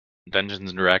 5e Dungeons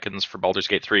and Dragons for Baldur's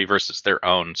Gate 3 versus their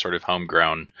own sort of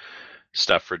homegrown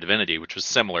stuff for Divinity, which was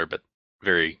similar but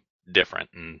very different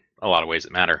in a lot of ways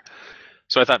that matter.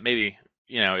 So I thought maybe,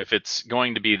 if it's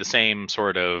going to be the same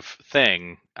sort of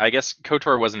thing, I guess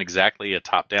KOTOR wasn't exactly a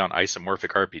top-down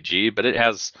isomorphic RPG, but it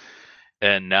has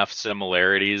enough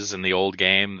similarities in the old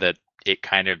game that it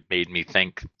kind of made me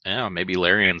think, maybe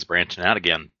Larian's branching out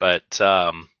again. But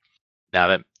now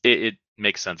that it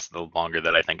makes sense the longer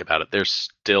that I think about it. They're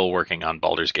still working on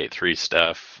Baldur's Gate 3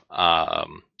 stuff.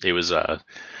 It was an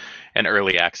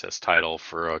early access title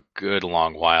for a good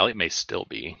long while. It may still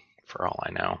be, for all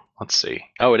I know. Let's see.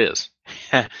 Oh, it is.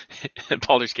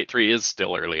 Baldur's Gate 3 is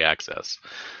still early access.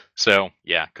 So,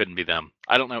 yeah, couldn't be them.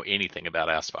 I don't know anything about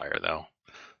Aspire, though.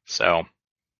 So,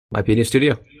 might be a new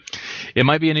studio. It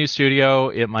might be a new studio.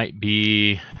 It might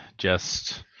be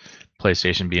just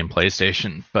PlayStation being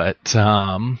PlayStation. But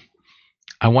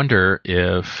I wonder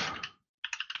if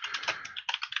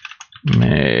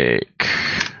make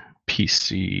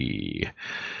PC.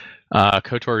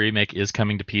 KOTOR Remake is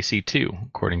coming to PC too,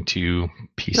 according to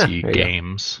PC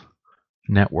Games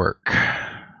Network.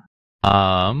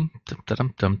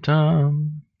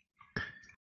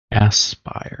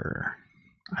 Aspire.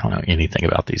 I don't know anything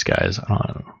about these guys. I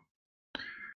don't know.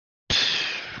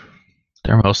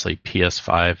 They're mostly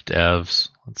PS5 devs.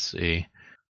 Let's see.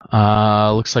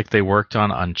 Looks like they worked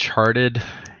on Uncharted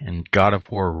and God of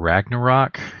War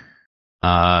Ragnarok.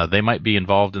 They might be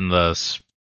involved in the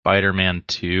Spider-Man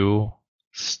 2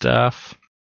 stuff.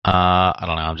 I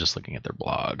don't know. I'm just looking at their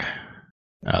blog.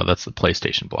 That's the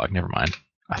PlayStation blog. Never mind.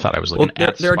 I thought I was looking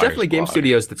at there are Spire's definitely game blog.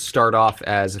 studios that start off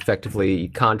as effectively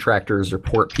contractors or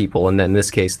port people, and then in this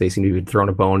case, they seem to be throwing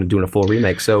a bone and doing a full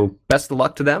remake. So best of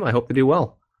luck to them. I hope they do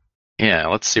well. Yeah,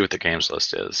 let's see what their games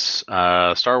list is.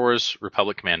 Star Wars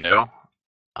Republic Commando,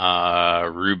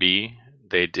 Ruby.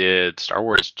 They did Star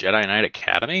Wars Jedi Knight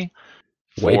Academy.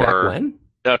 Way back when?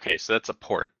 Okay, so that's a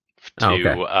port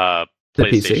to The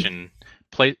PlayStation.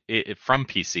 From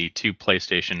PC to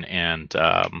PlayStation and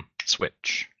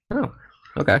Switch. Oh,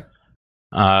 okay.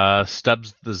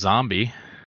 Stubbs the Zombie.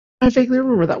 I vaguely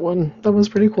remember that one. That was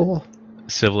pretty cool.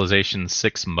 Civilization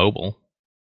 6 Mobile.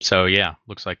 So yeah,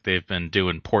 looks like they've been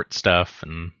doing port stuff,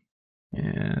 and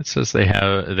it says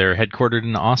they're headquartered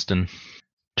in Austin.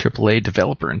 AAA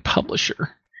developer and publisher.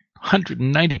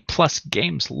 190 plus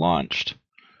games launched.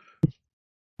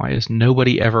 Why has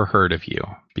nobody ever heard of you?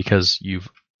 Because you've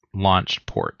launched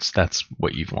ports. That's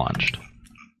what you've launched.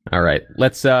 All right,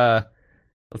 let's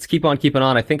keep on keeping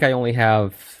on. I think I only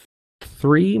have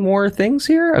 3 more things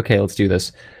here. Okay, let's do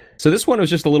this. So this one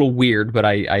was just a little weird, but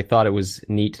I thought it was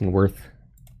neat and worth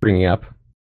bringing up.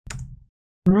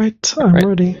 Right, I'm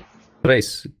ready.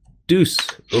 Tres, dos,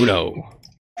 uno.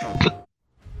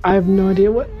 I have no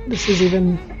idea what this is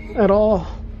even at all.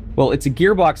 Well, it's a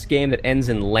Gearbox game that ends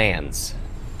in lands.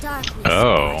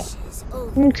 Oh.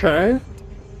 Okay.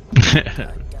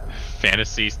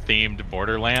 Fantasy-themed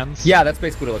Borderlands? Yeah, that's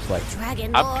basically what it looks like.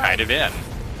 I'm kind of in.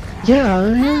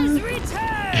 Yeah.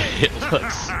 It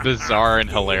looks bizarre and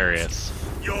hilarious.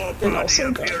 It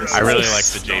also does. I really like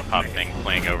the J-pop thing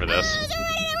playing over this.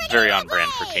 It's very on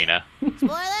brand for Tina.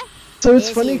 So it's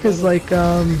funny because, like,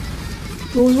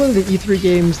 what was one of the E3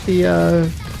 games?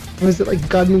 Was it like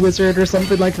Gun Wizard or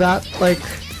something like that? Like,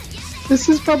 this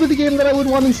is probably the game that I would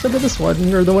want instead of this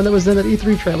one, or the one that was in that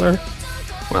E3 trailer.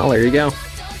 Well, there you go.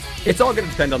 It's all going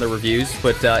to depend on the reviews,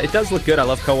 but it does look good. I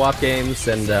love co-op games,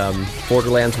 and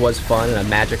Borderlands was fun, and a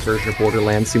Magic version of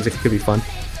Borderlands seems like it could be fun.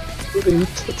 Loot,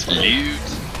 that's fine. Loot.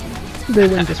 They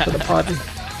win just for the pun.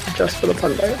 Just for the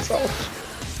pun by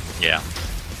itself. Yeah.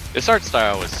 This art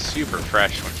style was super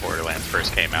fresh when Borderlands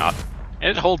first came out, and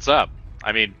it holds up.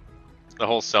 I mean, the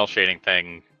whole cell shading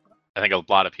thing, I think a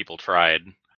lot of people tried.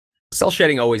 Cell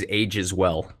shading always ages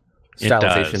well.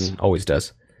 Stylization always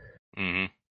does. Mm-hmm.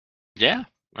 Yeah.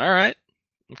 All right.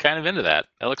 I'm kind of into that.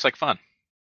 That looks like fun.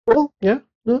 Well, yeah.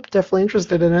 No, definitely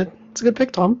interested in it. It's a good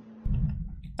pick, Tom.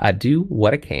 I do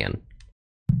what I can.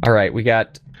 All right, we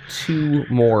got 2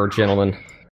 more, gentlemen.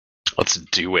 Let's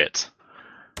do it.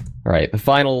 All right, the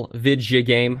final Vidya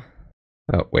game.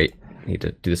 Oh, wait. I need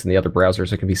to do this in the other browser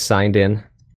so it can be signed in.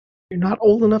 You're not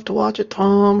old enough to watch it,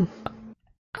 Tom.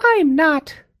 I'm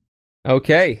not.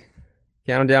 Okay.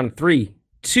 Counting down 3,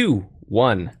 2,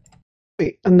 1.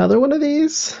 Wait, another one of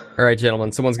these? All right,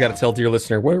 gentlemen, someone's got to tell dear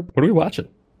listener, what are we watching?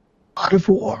 God of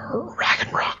War,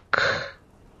 Ragnarok.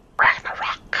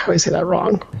 I always say that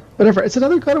wrong. Whatever. It's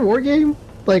another God of War game?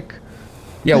 Like...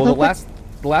 Yeah, well,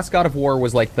 the last God of War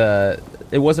was like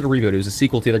it wasn't a reboot, it was a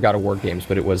sequel to the other God of War games,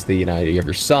 but it was you have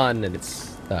your son, and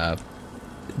it's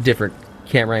different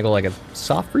camera angle, like a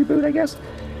soft reboot, I guess?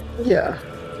 Yeah.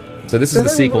 So this is the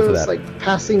sequel to It was that. like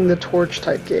passing the torch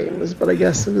type games, but I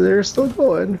guess they're still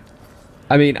going.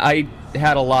 I mean, I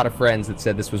had a lot of friends that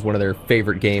said this was one of their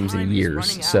favorite games in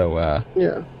years, so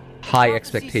Yeah. high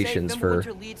expectations for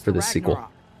this sequel.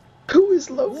 Who is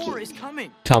Loki?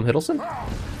 Tom Hiddleston?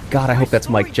 God, I hope that's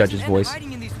Mike Judge's voice.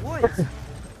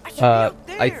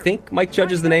 I think Mike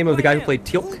Judge is the name of the guy who played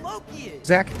Teal'c.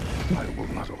 Zach?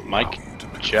 Mike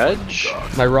Judge?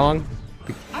 Am I wrong?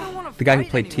 The guy who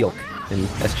played Teal'c in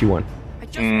SG-1.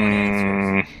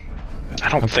 I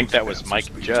don't think that was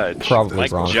Mike Judge. Probably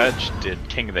Mike wrong. Judge did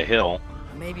King of the Hill.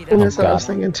 And that's what I was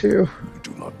thinking too.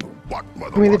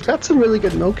 I mean, they've got some really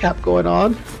good mocap going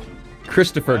on.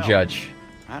 Christopher Judge.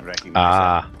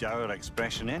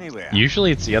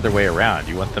 Usually it's the other way around.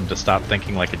 You want them to stop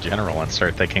thinking like a general and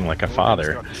start thinking like a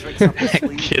father.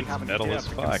 Kid's metal as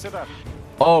fuck.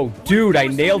 Oh, dude, I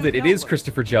nailed it. It is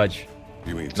Christopher Judge.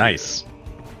 Nice.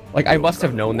 Like, I must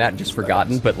have known that and just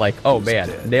forgotten, but like, oh man,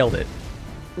 nailed it.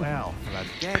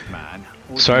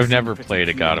 So I've never played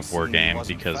a God of War game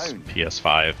because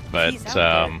PS5, but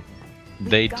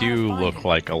they do look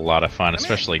like a lot of fun,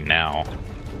 especially now.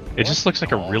 It just looks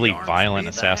like a really violent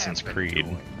Assassin's Creed,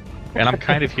 and I'm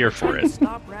kind of here for it.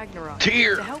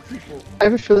 Tear! I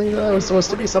have a feeling that was supposed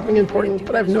to be something important,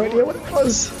 but I have no idea what it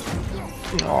was.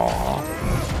 Aww.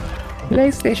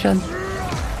 PlayStation.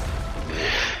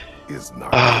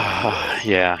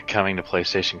 Yeah, coming to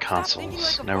PlayStation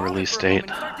consoles. No release date.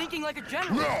 I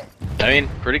mean,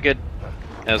 pretty good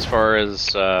as far as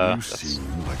that's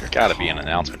gotta be an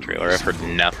announcement trailer. I've heard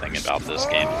nothing about this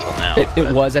game until now.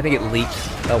 It was. I think it leaked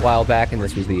a while back, and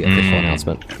this was the official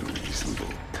announcement.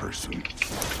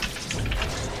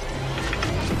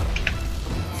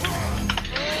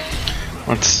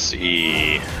 Let's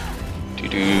see.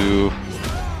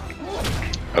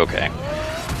 Okay.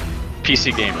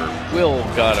 PC Gamer, will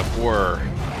God of War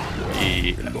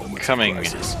be coming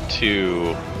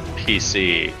to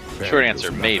PC? Short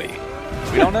answer, maybe.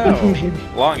 We don't know.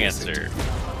 Long answer.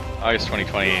 August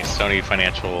 2020, Sony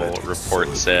Financial Report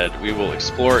said, we will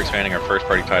explore expanding our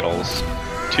first-party titles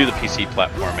to the PC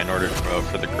platform in order to promote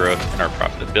for the growth in our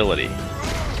profitability.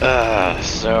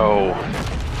 So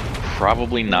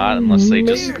probably not unless they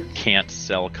just can't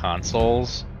sell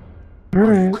consoles.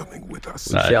 Alright. We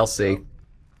shall see.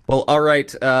 Well,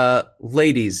 alright,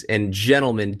 ladies and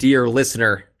gentlemen, dear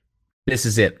listener, this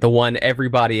is it. The one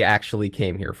everybody actually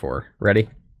came here for. Ready?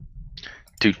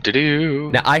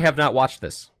 Now, I have not watched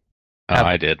this.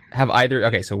 I did. Have either...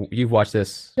 Okay, so you've watched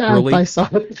this. Yeah, Early? I saw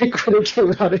it like when it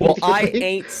came out. Well, I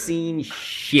ain't seen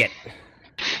shit.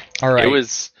 Alright. It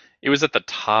was at the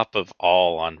top of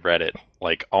all on Reddit,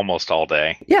 like almost all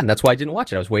day. Yeah, and that's why I didn't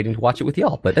watch it. I was waiting to watch it with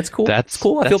y'all, but that's cool. That's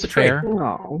cool. I feel betrayed. Fair.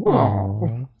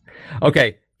 Oh.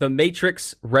 Okay, The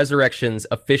Matrix Resurrections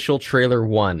official trailer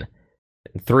 1.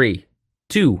 3,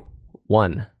 2,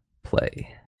 1,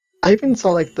 play. I even saw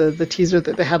like the teaser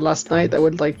that they had last night that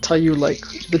would like tell you like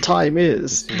the time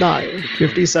is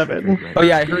 9:57. Oh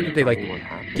yeah, I heard that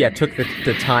they took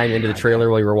the time into the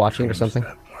trailer while you were watching it or something.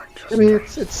 I mean,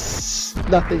 it's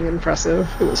nothing impressive.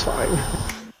 It was fine.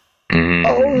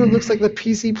 Oh, it looks like the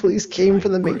PC police came for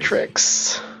the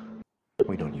Matrix.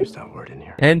 We don't use that word in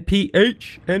here.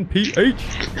 NPH.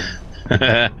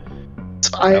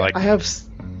 So I have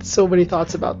so many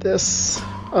thoughts about this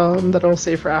that I'll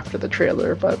save for after the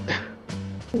trailer, but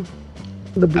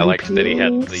I liked that he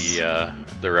had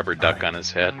the rubber duck on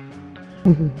his head.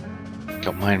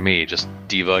 Don't mind me, just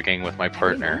debugging with my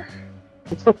partner.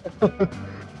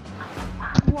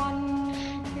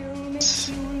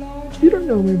 You don't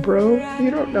know me, bro. You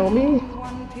don't know me.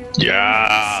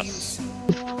 Yes!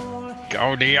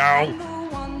 Go Neo!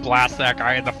 Blast that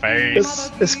guy in the face!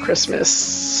 This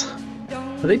Christmas.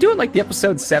 Are they doing like the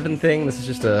episode 7 thing? This is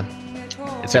just a...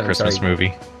 It's a Christmas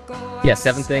movie. Yeah,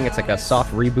 7 thing. It's like a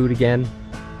soft reboot again.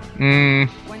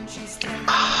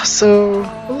 So,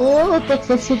 let's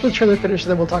let the trailer finish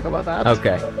and then we'll talk about that.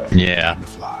 Okay. Yeah.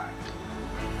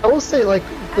 I will say, like,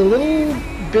 the little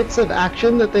bits of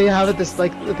action that they have at this,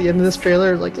 like, at the end of this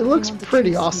trailer, like, it looks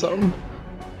pretty awesome.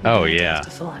 Oh, yeah.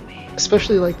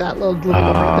 Especially, like, that little one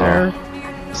right there.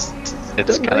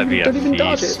 It's gonna be a don't even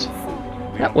dodge feast. it.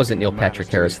 That wasn't Neil Patrick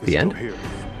Harris at the end.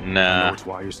 Nah.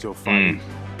 Why you're still fighting.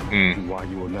 Why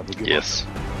you will never give Yes.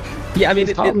 Yeah, I mean,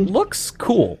 it looks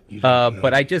cool,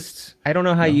 but I don't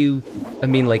know how you, I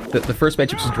mean, like, the first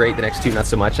Matrix was great, the next two not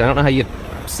so much. I don't know how you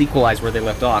sequelize where they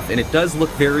left off, and it does look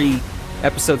very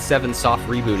episode 7 soft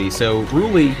rebooty. So,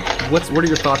 Ruli, what are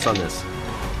your thoughts on this?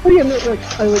 Well, yeah, no,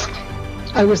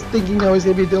 I was thinking I was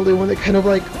gonna be the only one that kind of,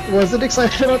 like, wasn't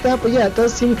excited about that, but yeah, it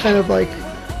does seem kind of like,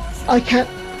 I can't,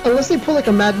 unless they pull, like,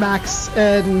 a Mad Max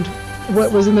and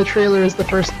what was in the trailer is the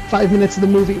first 5 minutes of the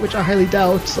movie, which I highly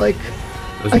doubt. Like,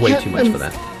 It was way too much for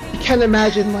that. I can't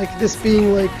imagine like this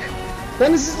being like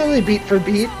not necessarily beat for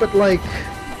beat, but like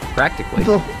Practically.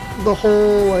 the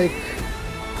whole like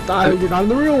you're not in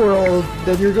the real world,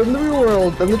 then you're good in the real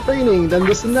world, then the training, then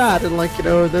this and that, and like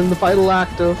then the final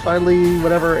act of finally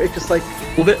whatever. It just like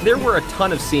Well, there were a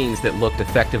ton of scenes that looked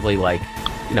effectively like,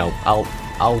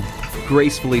 I'll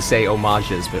gracefully say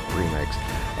homages, but remakes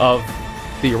of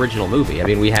the original movie. I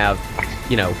mean, we have,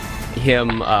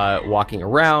 him walking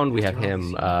around. We have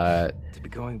him,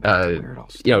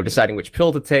 deciding which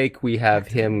pill to take. We have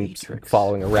him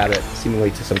following a rabbit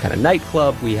seemingly to some kind of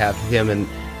nightclub. We have him and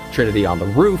Trinity on the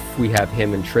roof. We have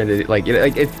him and Trinity.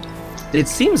 It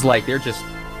seems like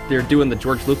they're doing the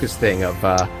George Lucas thing of,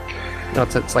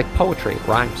 it's like poetry. It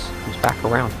rhymes. It comes back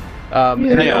around. I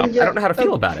don't know how to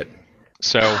feel about it.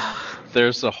 So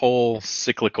there's a whole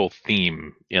cyclical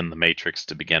theme in the Matrix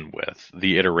to begin with,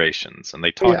 the iterations, and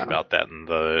they talk about that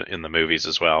in the movies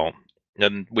as well.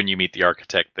 And when you meet the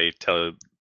architect, they tell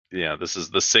this is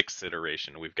the 6th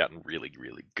iteration. We've gotten really,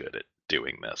 really good at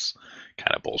doing this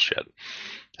kind of bullshit.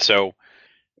 So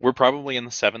we're probably in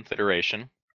the 7th iteration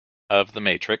of the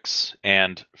Matrix,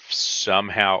 and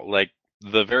somehow, like,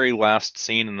 the very last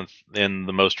scene in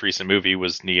the most recent movie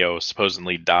was Neo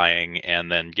supposedly dying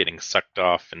and then getting sucked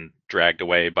off and dragged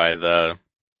away by the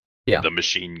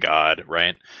machine god,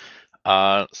 right?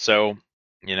 So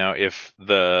if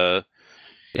the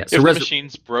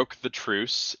machines broke the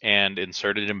truce and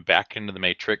inserted him back into the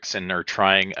Matrix and are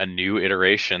trying a new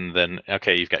iteration, then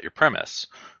okay, you've got your premise.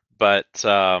 But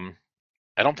I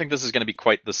don't think this is going to be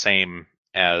quite the same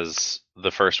as the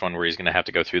first one, where he's going to have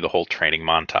to go through the whole training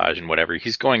montage and whatever.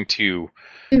 He's going to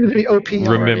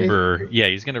remember. Yeah,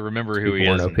 he's going to remember who he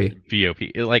is.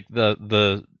 VOP. Like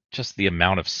the just the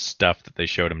amount of stuff that they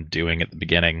showed him doing at the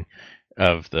beginning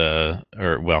of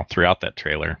throughout that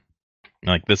trailer.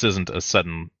 Like, this isn't a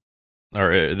sudden,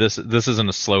 or this isn't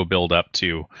a slow build up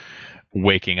to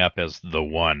waking up as the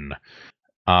one.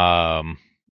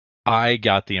 I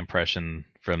got the impression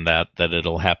from that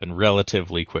it'll happen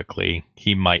relatively quickly.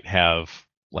 He might have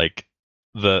like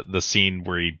the scene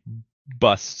where he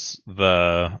busts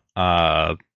the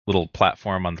little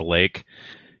platform on the lake.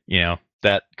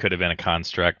 That could have been a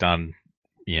construct on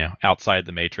outside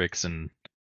the Matrix, and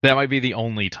that might be the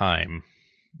only time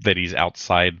that he's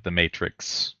outside the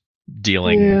Matrix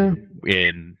dealing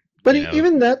in. But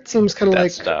even that seems kind of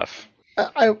like stuff.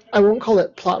 I won't call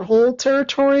it plot hole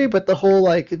territory, but the whole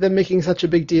like them making such a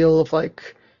big deal of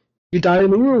like, you die in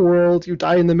the real world, you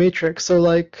die in the Matrix. So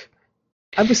like,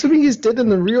 I'm assuming he's dead in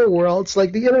the real world. So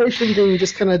like the iteration thing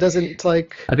just kind of doesn't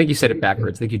like. I think you said it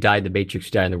backwards. I think you die in the Matrix,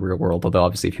 you die in the real world. Although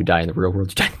obviously, if you die in the real world,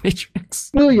 you die in the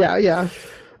Matrix. No, yeah.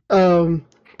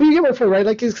 But you get my point, right?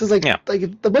 Like, it's because like a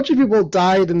bunch of people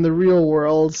died in the real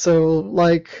world, so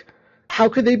like, how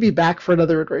could they be back for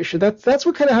another iteration? That's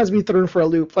what kind of has me thrown for a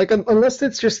loop. Like, unless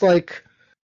it's just like,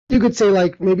 you could say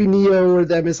like maybe Neo or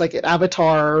them is like an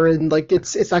avatar, and like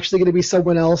it's actually going to be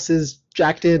someone else is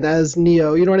jacked in as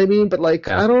Neo. You know what I mean? But like,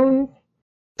 I don't.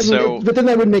 But then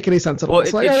that wouldn't make any sense at all.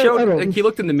 Well, it showed like, he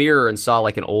looked in the mirror and saw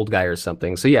like an old guy or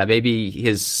something. So yeah, maybe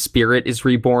his spirit is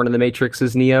reborn in the Matrix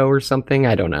as Neo or something.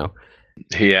 I don't know.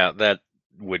 Yeah, that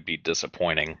would be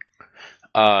disappointing.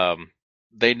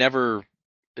 They never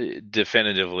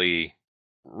definitively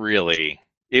really.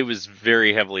 It was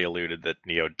very heavily alluded that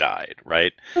Neo died,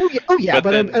 right? Oh yeah,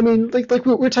 but then, I mean, like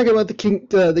we're talking about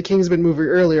the Kingsman movie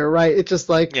earlier, right? It's just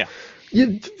like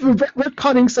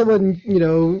retconning someone,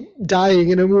 dying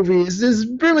in a movie is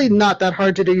really not that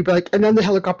hard to do. You'd be like, and then the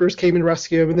helicopters came and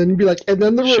rescued him, and then you'd be like, and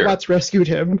then the robots rescued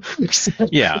him.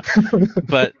 Yeah,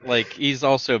 but like, he's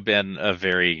also been a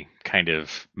very kind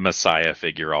of messiah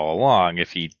figure all along.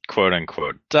 If he quote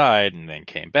unquote died and then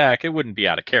came back, it wouldn't be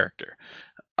out of character.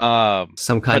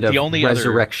 Some kind of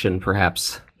resurrection,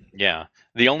 perhaps. Yeah,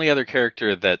 the only other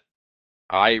character that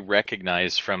I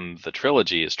recognize from the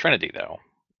trilogy is Trinity, though.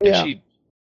 Yeah.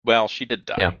 She did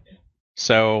die. Yeah.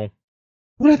 So,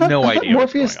 I thought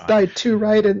Morpheus died too,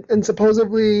 right? And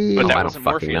supposedly... But that wasn't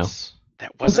Morpheus.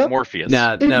 That wasn't Morpheus.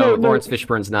 No, Lawrence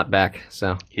Fishburne's not back,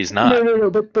 so... He's not.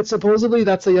 No, but supposedly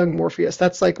that's a young Morpheus.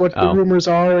 That's like what the rumors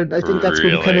are, and I think that's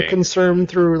been kind of confirmed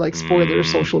through like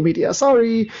spoilers, social media.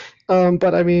 Sorry,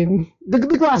 but I mean, the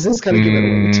glasses kind of give it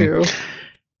away too.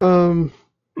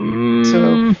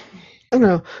 So I don't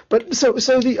know, but so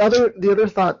the other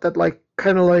thought that like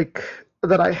kind of like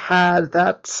that I had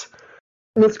that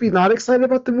makes me not excited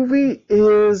about the movie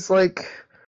is like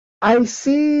I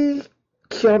see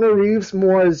Keanu Reeves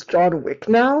more as John Wick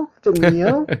now than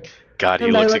Neo. God,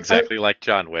 he looks exactly like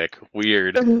John Wick.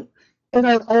 Weird. And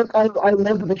I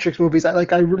love the Matrix movies. I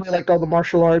really liked all the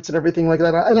martial arts and everything like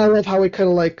that. And I love how it kind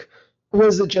of like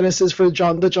was the genesis for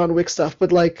the John Wick stuff.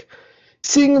 But like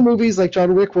seeing the movies like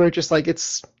John Wick, where it just like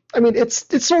it's totally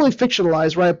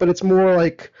fictionalized, right? But it's more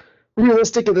like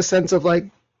realistic in the sense of like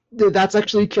that's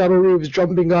actually Keanu Reeves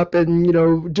jumping up and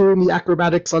doing the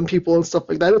acrobatics on people and stuff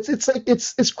like that.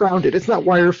 It's grounded. It's not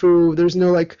wire fu. There's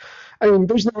no like,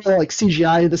 there's no like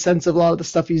CGI in the sense of a lot of the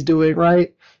stuff he's doing,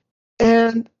 right?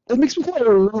 And it makes me kind of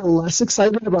a little less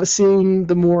excited about seeing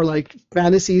the more like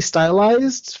fantasy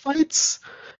stylized fights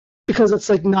because it's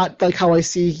like not like how I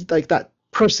see like that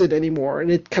person anymore, and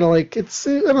it kind of like it's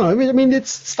I don't know. I mean,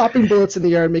 it's stopping bullets in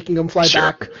the air and making them fly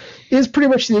back is pretty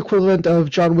much the equivalent of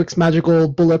John Wick's magical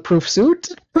bulletproof suit.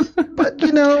 But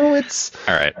it's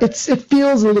All right. it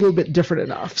feels a little bit different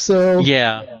enough. So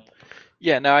Yeah.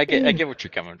 No, I get where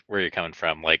you're coming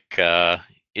from. Like,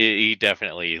 he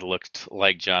definitely looked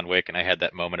like John Wick, and I had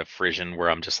that moment of frisson where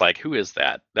I'm just like, who is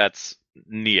that? That's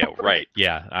Neo, right?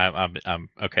 Yeah, I'm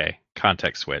okay.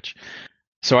 Context switch.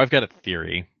 So I've got a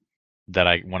theory that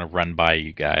I want to run by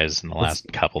you guys in the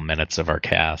last couple minutes of our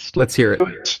cast. Let's hear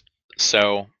it.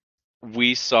 So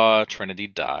we saw Trinity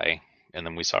die, and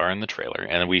then we saw her in the trailer,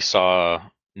 and then we saw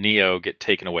Neo get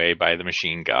taken away by the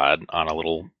machine god on a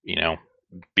little,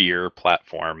 beer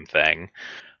platform thing,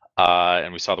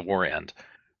 and we saw the war end.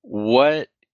 What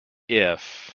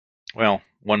if, well,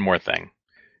 one more thing.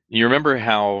 You remember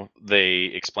how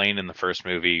they explained in the first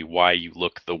movie why you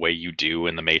look the way you do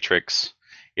in the Matrix?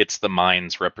 It's the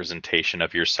mind's representation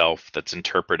of yourself that's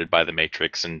interpreted by the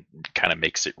Matrix and kind of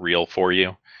makes it real for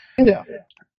you. Yeah.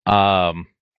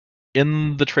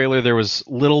 In the trailer, there was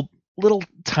little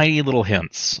tiny little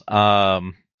hints.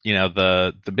 The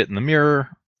bit in the mirror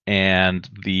and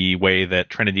the way that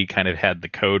Trinity kind of had the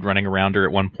code running around her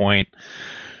at one point.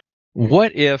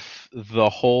 What if the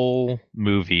whole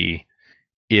movie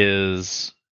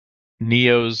is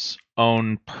Neo's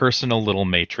own personal little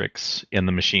Matrix in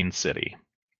the Machine City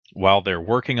while they're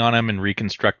working on him and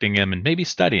reconstructing him and maybe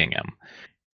studying him?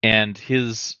 And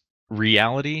his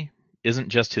reality isn't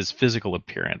just his physical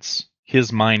appearance.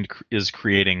 His mind is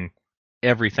creating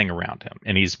everything around him,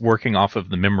 and he's working off of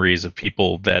the memories of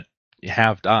people that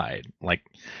have died. Like,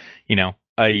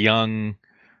 a young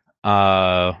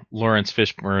Lawrence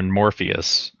Fishburne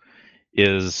Morpheus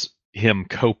is him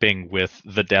coping with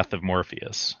the death of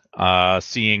Morpheus.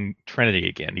 Seeing Trinity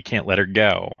again, he can't let her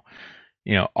go.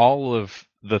 All of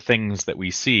the things that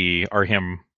we see are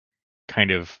him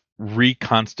kind of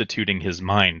reconstituting his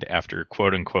mind after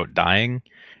quote unquote dying.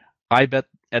 I bet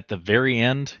at the very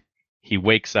end he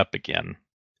wakes up again,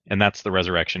 and that's the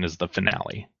resurrection, is the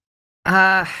finale.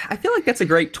 I feel like that's a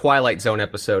great Twilight Zone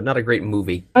episode, not a great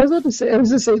movie. I was going to say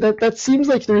that seems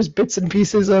like there's bits and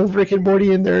pieces of Rick and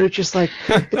Morty in there. It's just like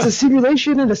it's a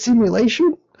simulation and a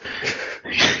simulation.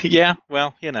 Yeah,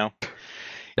 well, Now,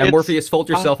 Morpheus, fold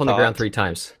yourself on the ground 3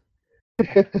 times.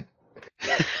 I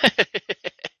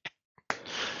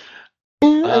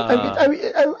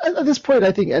mean, at this point,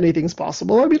 I think anything's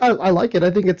possible. I mean, I like it.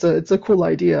 I think it's a cool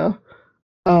idea.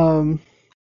 We'll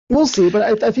see,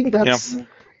 but I think that's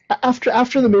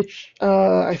after the Mitch.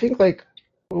 I think like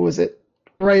what was it?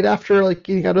 Right after like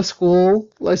getting out of school,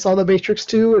 I saw The Matrix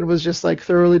 2 and was just like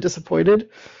thoroughly disappointed.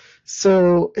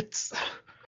 So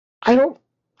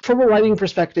from a writing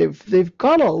perspective, they've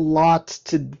got a lot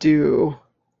to do,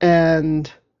 and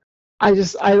I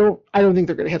don't think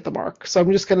they're gonna hit the mark. So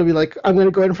I'm just gonna be like, I'm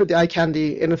gonna go in for the eye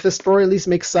candy, and if the story at least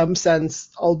makes some sense,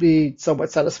 I'll be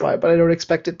somewhat satisfied. But I don't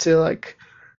expect it to like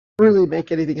really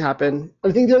make anything happen.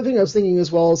 I think the other thing I was thinking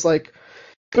as well is like,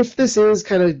 if this is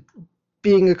kind of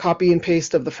being a copy and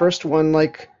paste of the first one,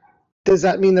 like, does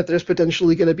that mean that there's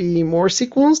potentially going to be more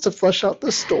sequels to flesh out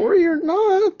the story or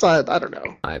not? I don't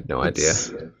know. I have no idea.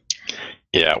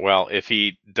 Yeah, well, if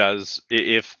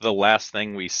the last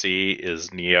thing we see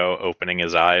is Neo opening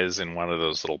his eyes in one of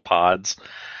those little pods,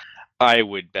 I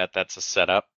would bet that's a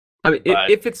setup. I mean,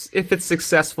 if it's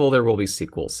successful, there will be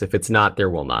sequels. If it's not,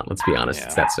 there will not. Let's be honest.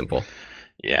 It's that simple.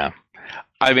 Yeah.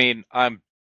 I mean, I'm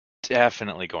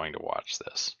definitely going to watch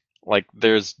this. Like,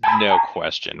 there's no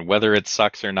question. Whether it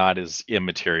sucks or not is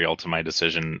immaterial to my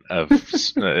decision of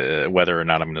whether or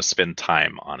not I'm going to spend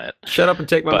time on it. Shut up and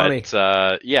take my money.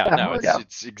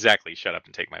 It's exactly shut up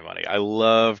and take my money. I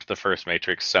loved the first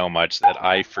Matrix so much that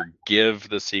I forgive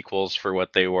the sequels for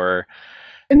what they were.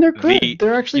 And they're good.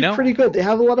 They're actually pretty good. They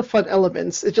have a lot of fun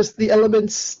elements. It's just the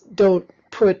elements don't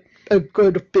put a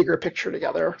good, bigger picture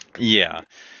together. Yeah.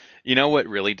 You know what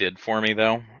really did for me,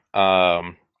 though?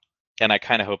 And I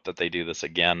kind of hope that they do this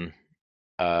again.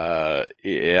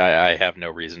 I have no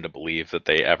reason to believe that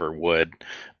they ever would.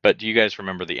 But do you guys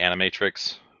remember the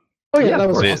Animatrix? Oh yeah, Yeah, that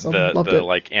was of awesome. the Loved it.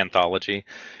 like anthology.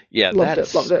 Yeah, Loved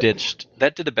it.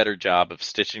 that did a better job of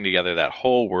stitching together that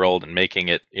whole world and making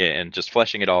it and just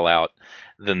fleshing it all out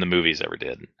than the movies ever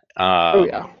did. Oh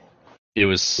yeah. It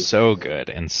was so good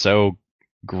and so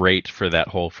great for that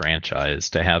whole franchise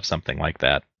to have something like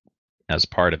that as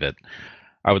part of it.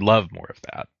 I would love more of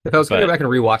that. If I was going to go back and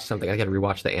rewatch something, I got to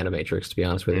rewatch the Animatrix, to be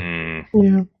honest with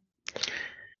you.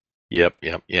 Yeah.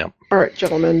 Yep. All right,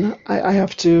 gentlemen, I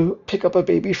have to pick up a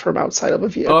baby from outside of a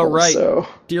vehicle. All right. So.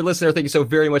 Dear listener, thank you so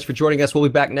very much for joining us. We'll be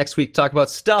back next week to talk about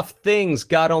stuff, things,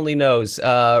 God only knows.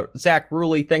 Zach,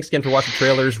 Ruli, thanks again for watching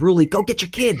trailers. Ruli, go get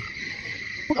your kid.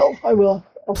 Well, I will.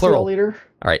 I'll see you all later.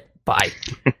 All right, bye.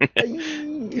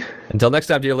 Bye. Until next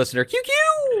time, dear listener,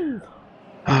 QQ!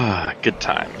 Good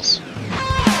times.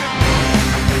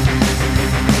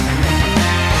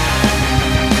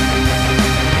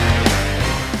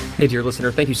 Hey, dear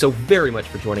listener, thank you so very much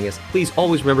for joining us. Please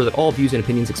always remember that all views and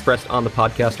opinions expressed on the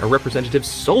podcast are representative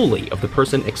solely of the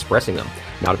person expressing them,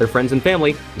 not of their friends and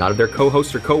family, not of their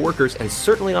co-hosts or co-workers, and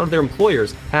certainly not of their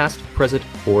employers, past, present,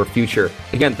 or future.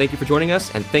 Again, thank you for joining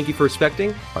us, and thank you for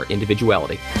respecting our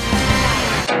individuality.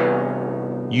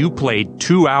 You played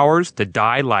 2 hours to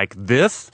die like this?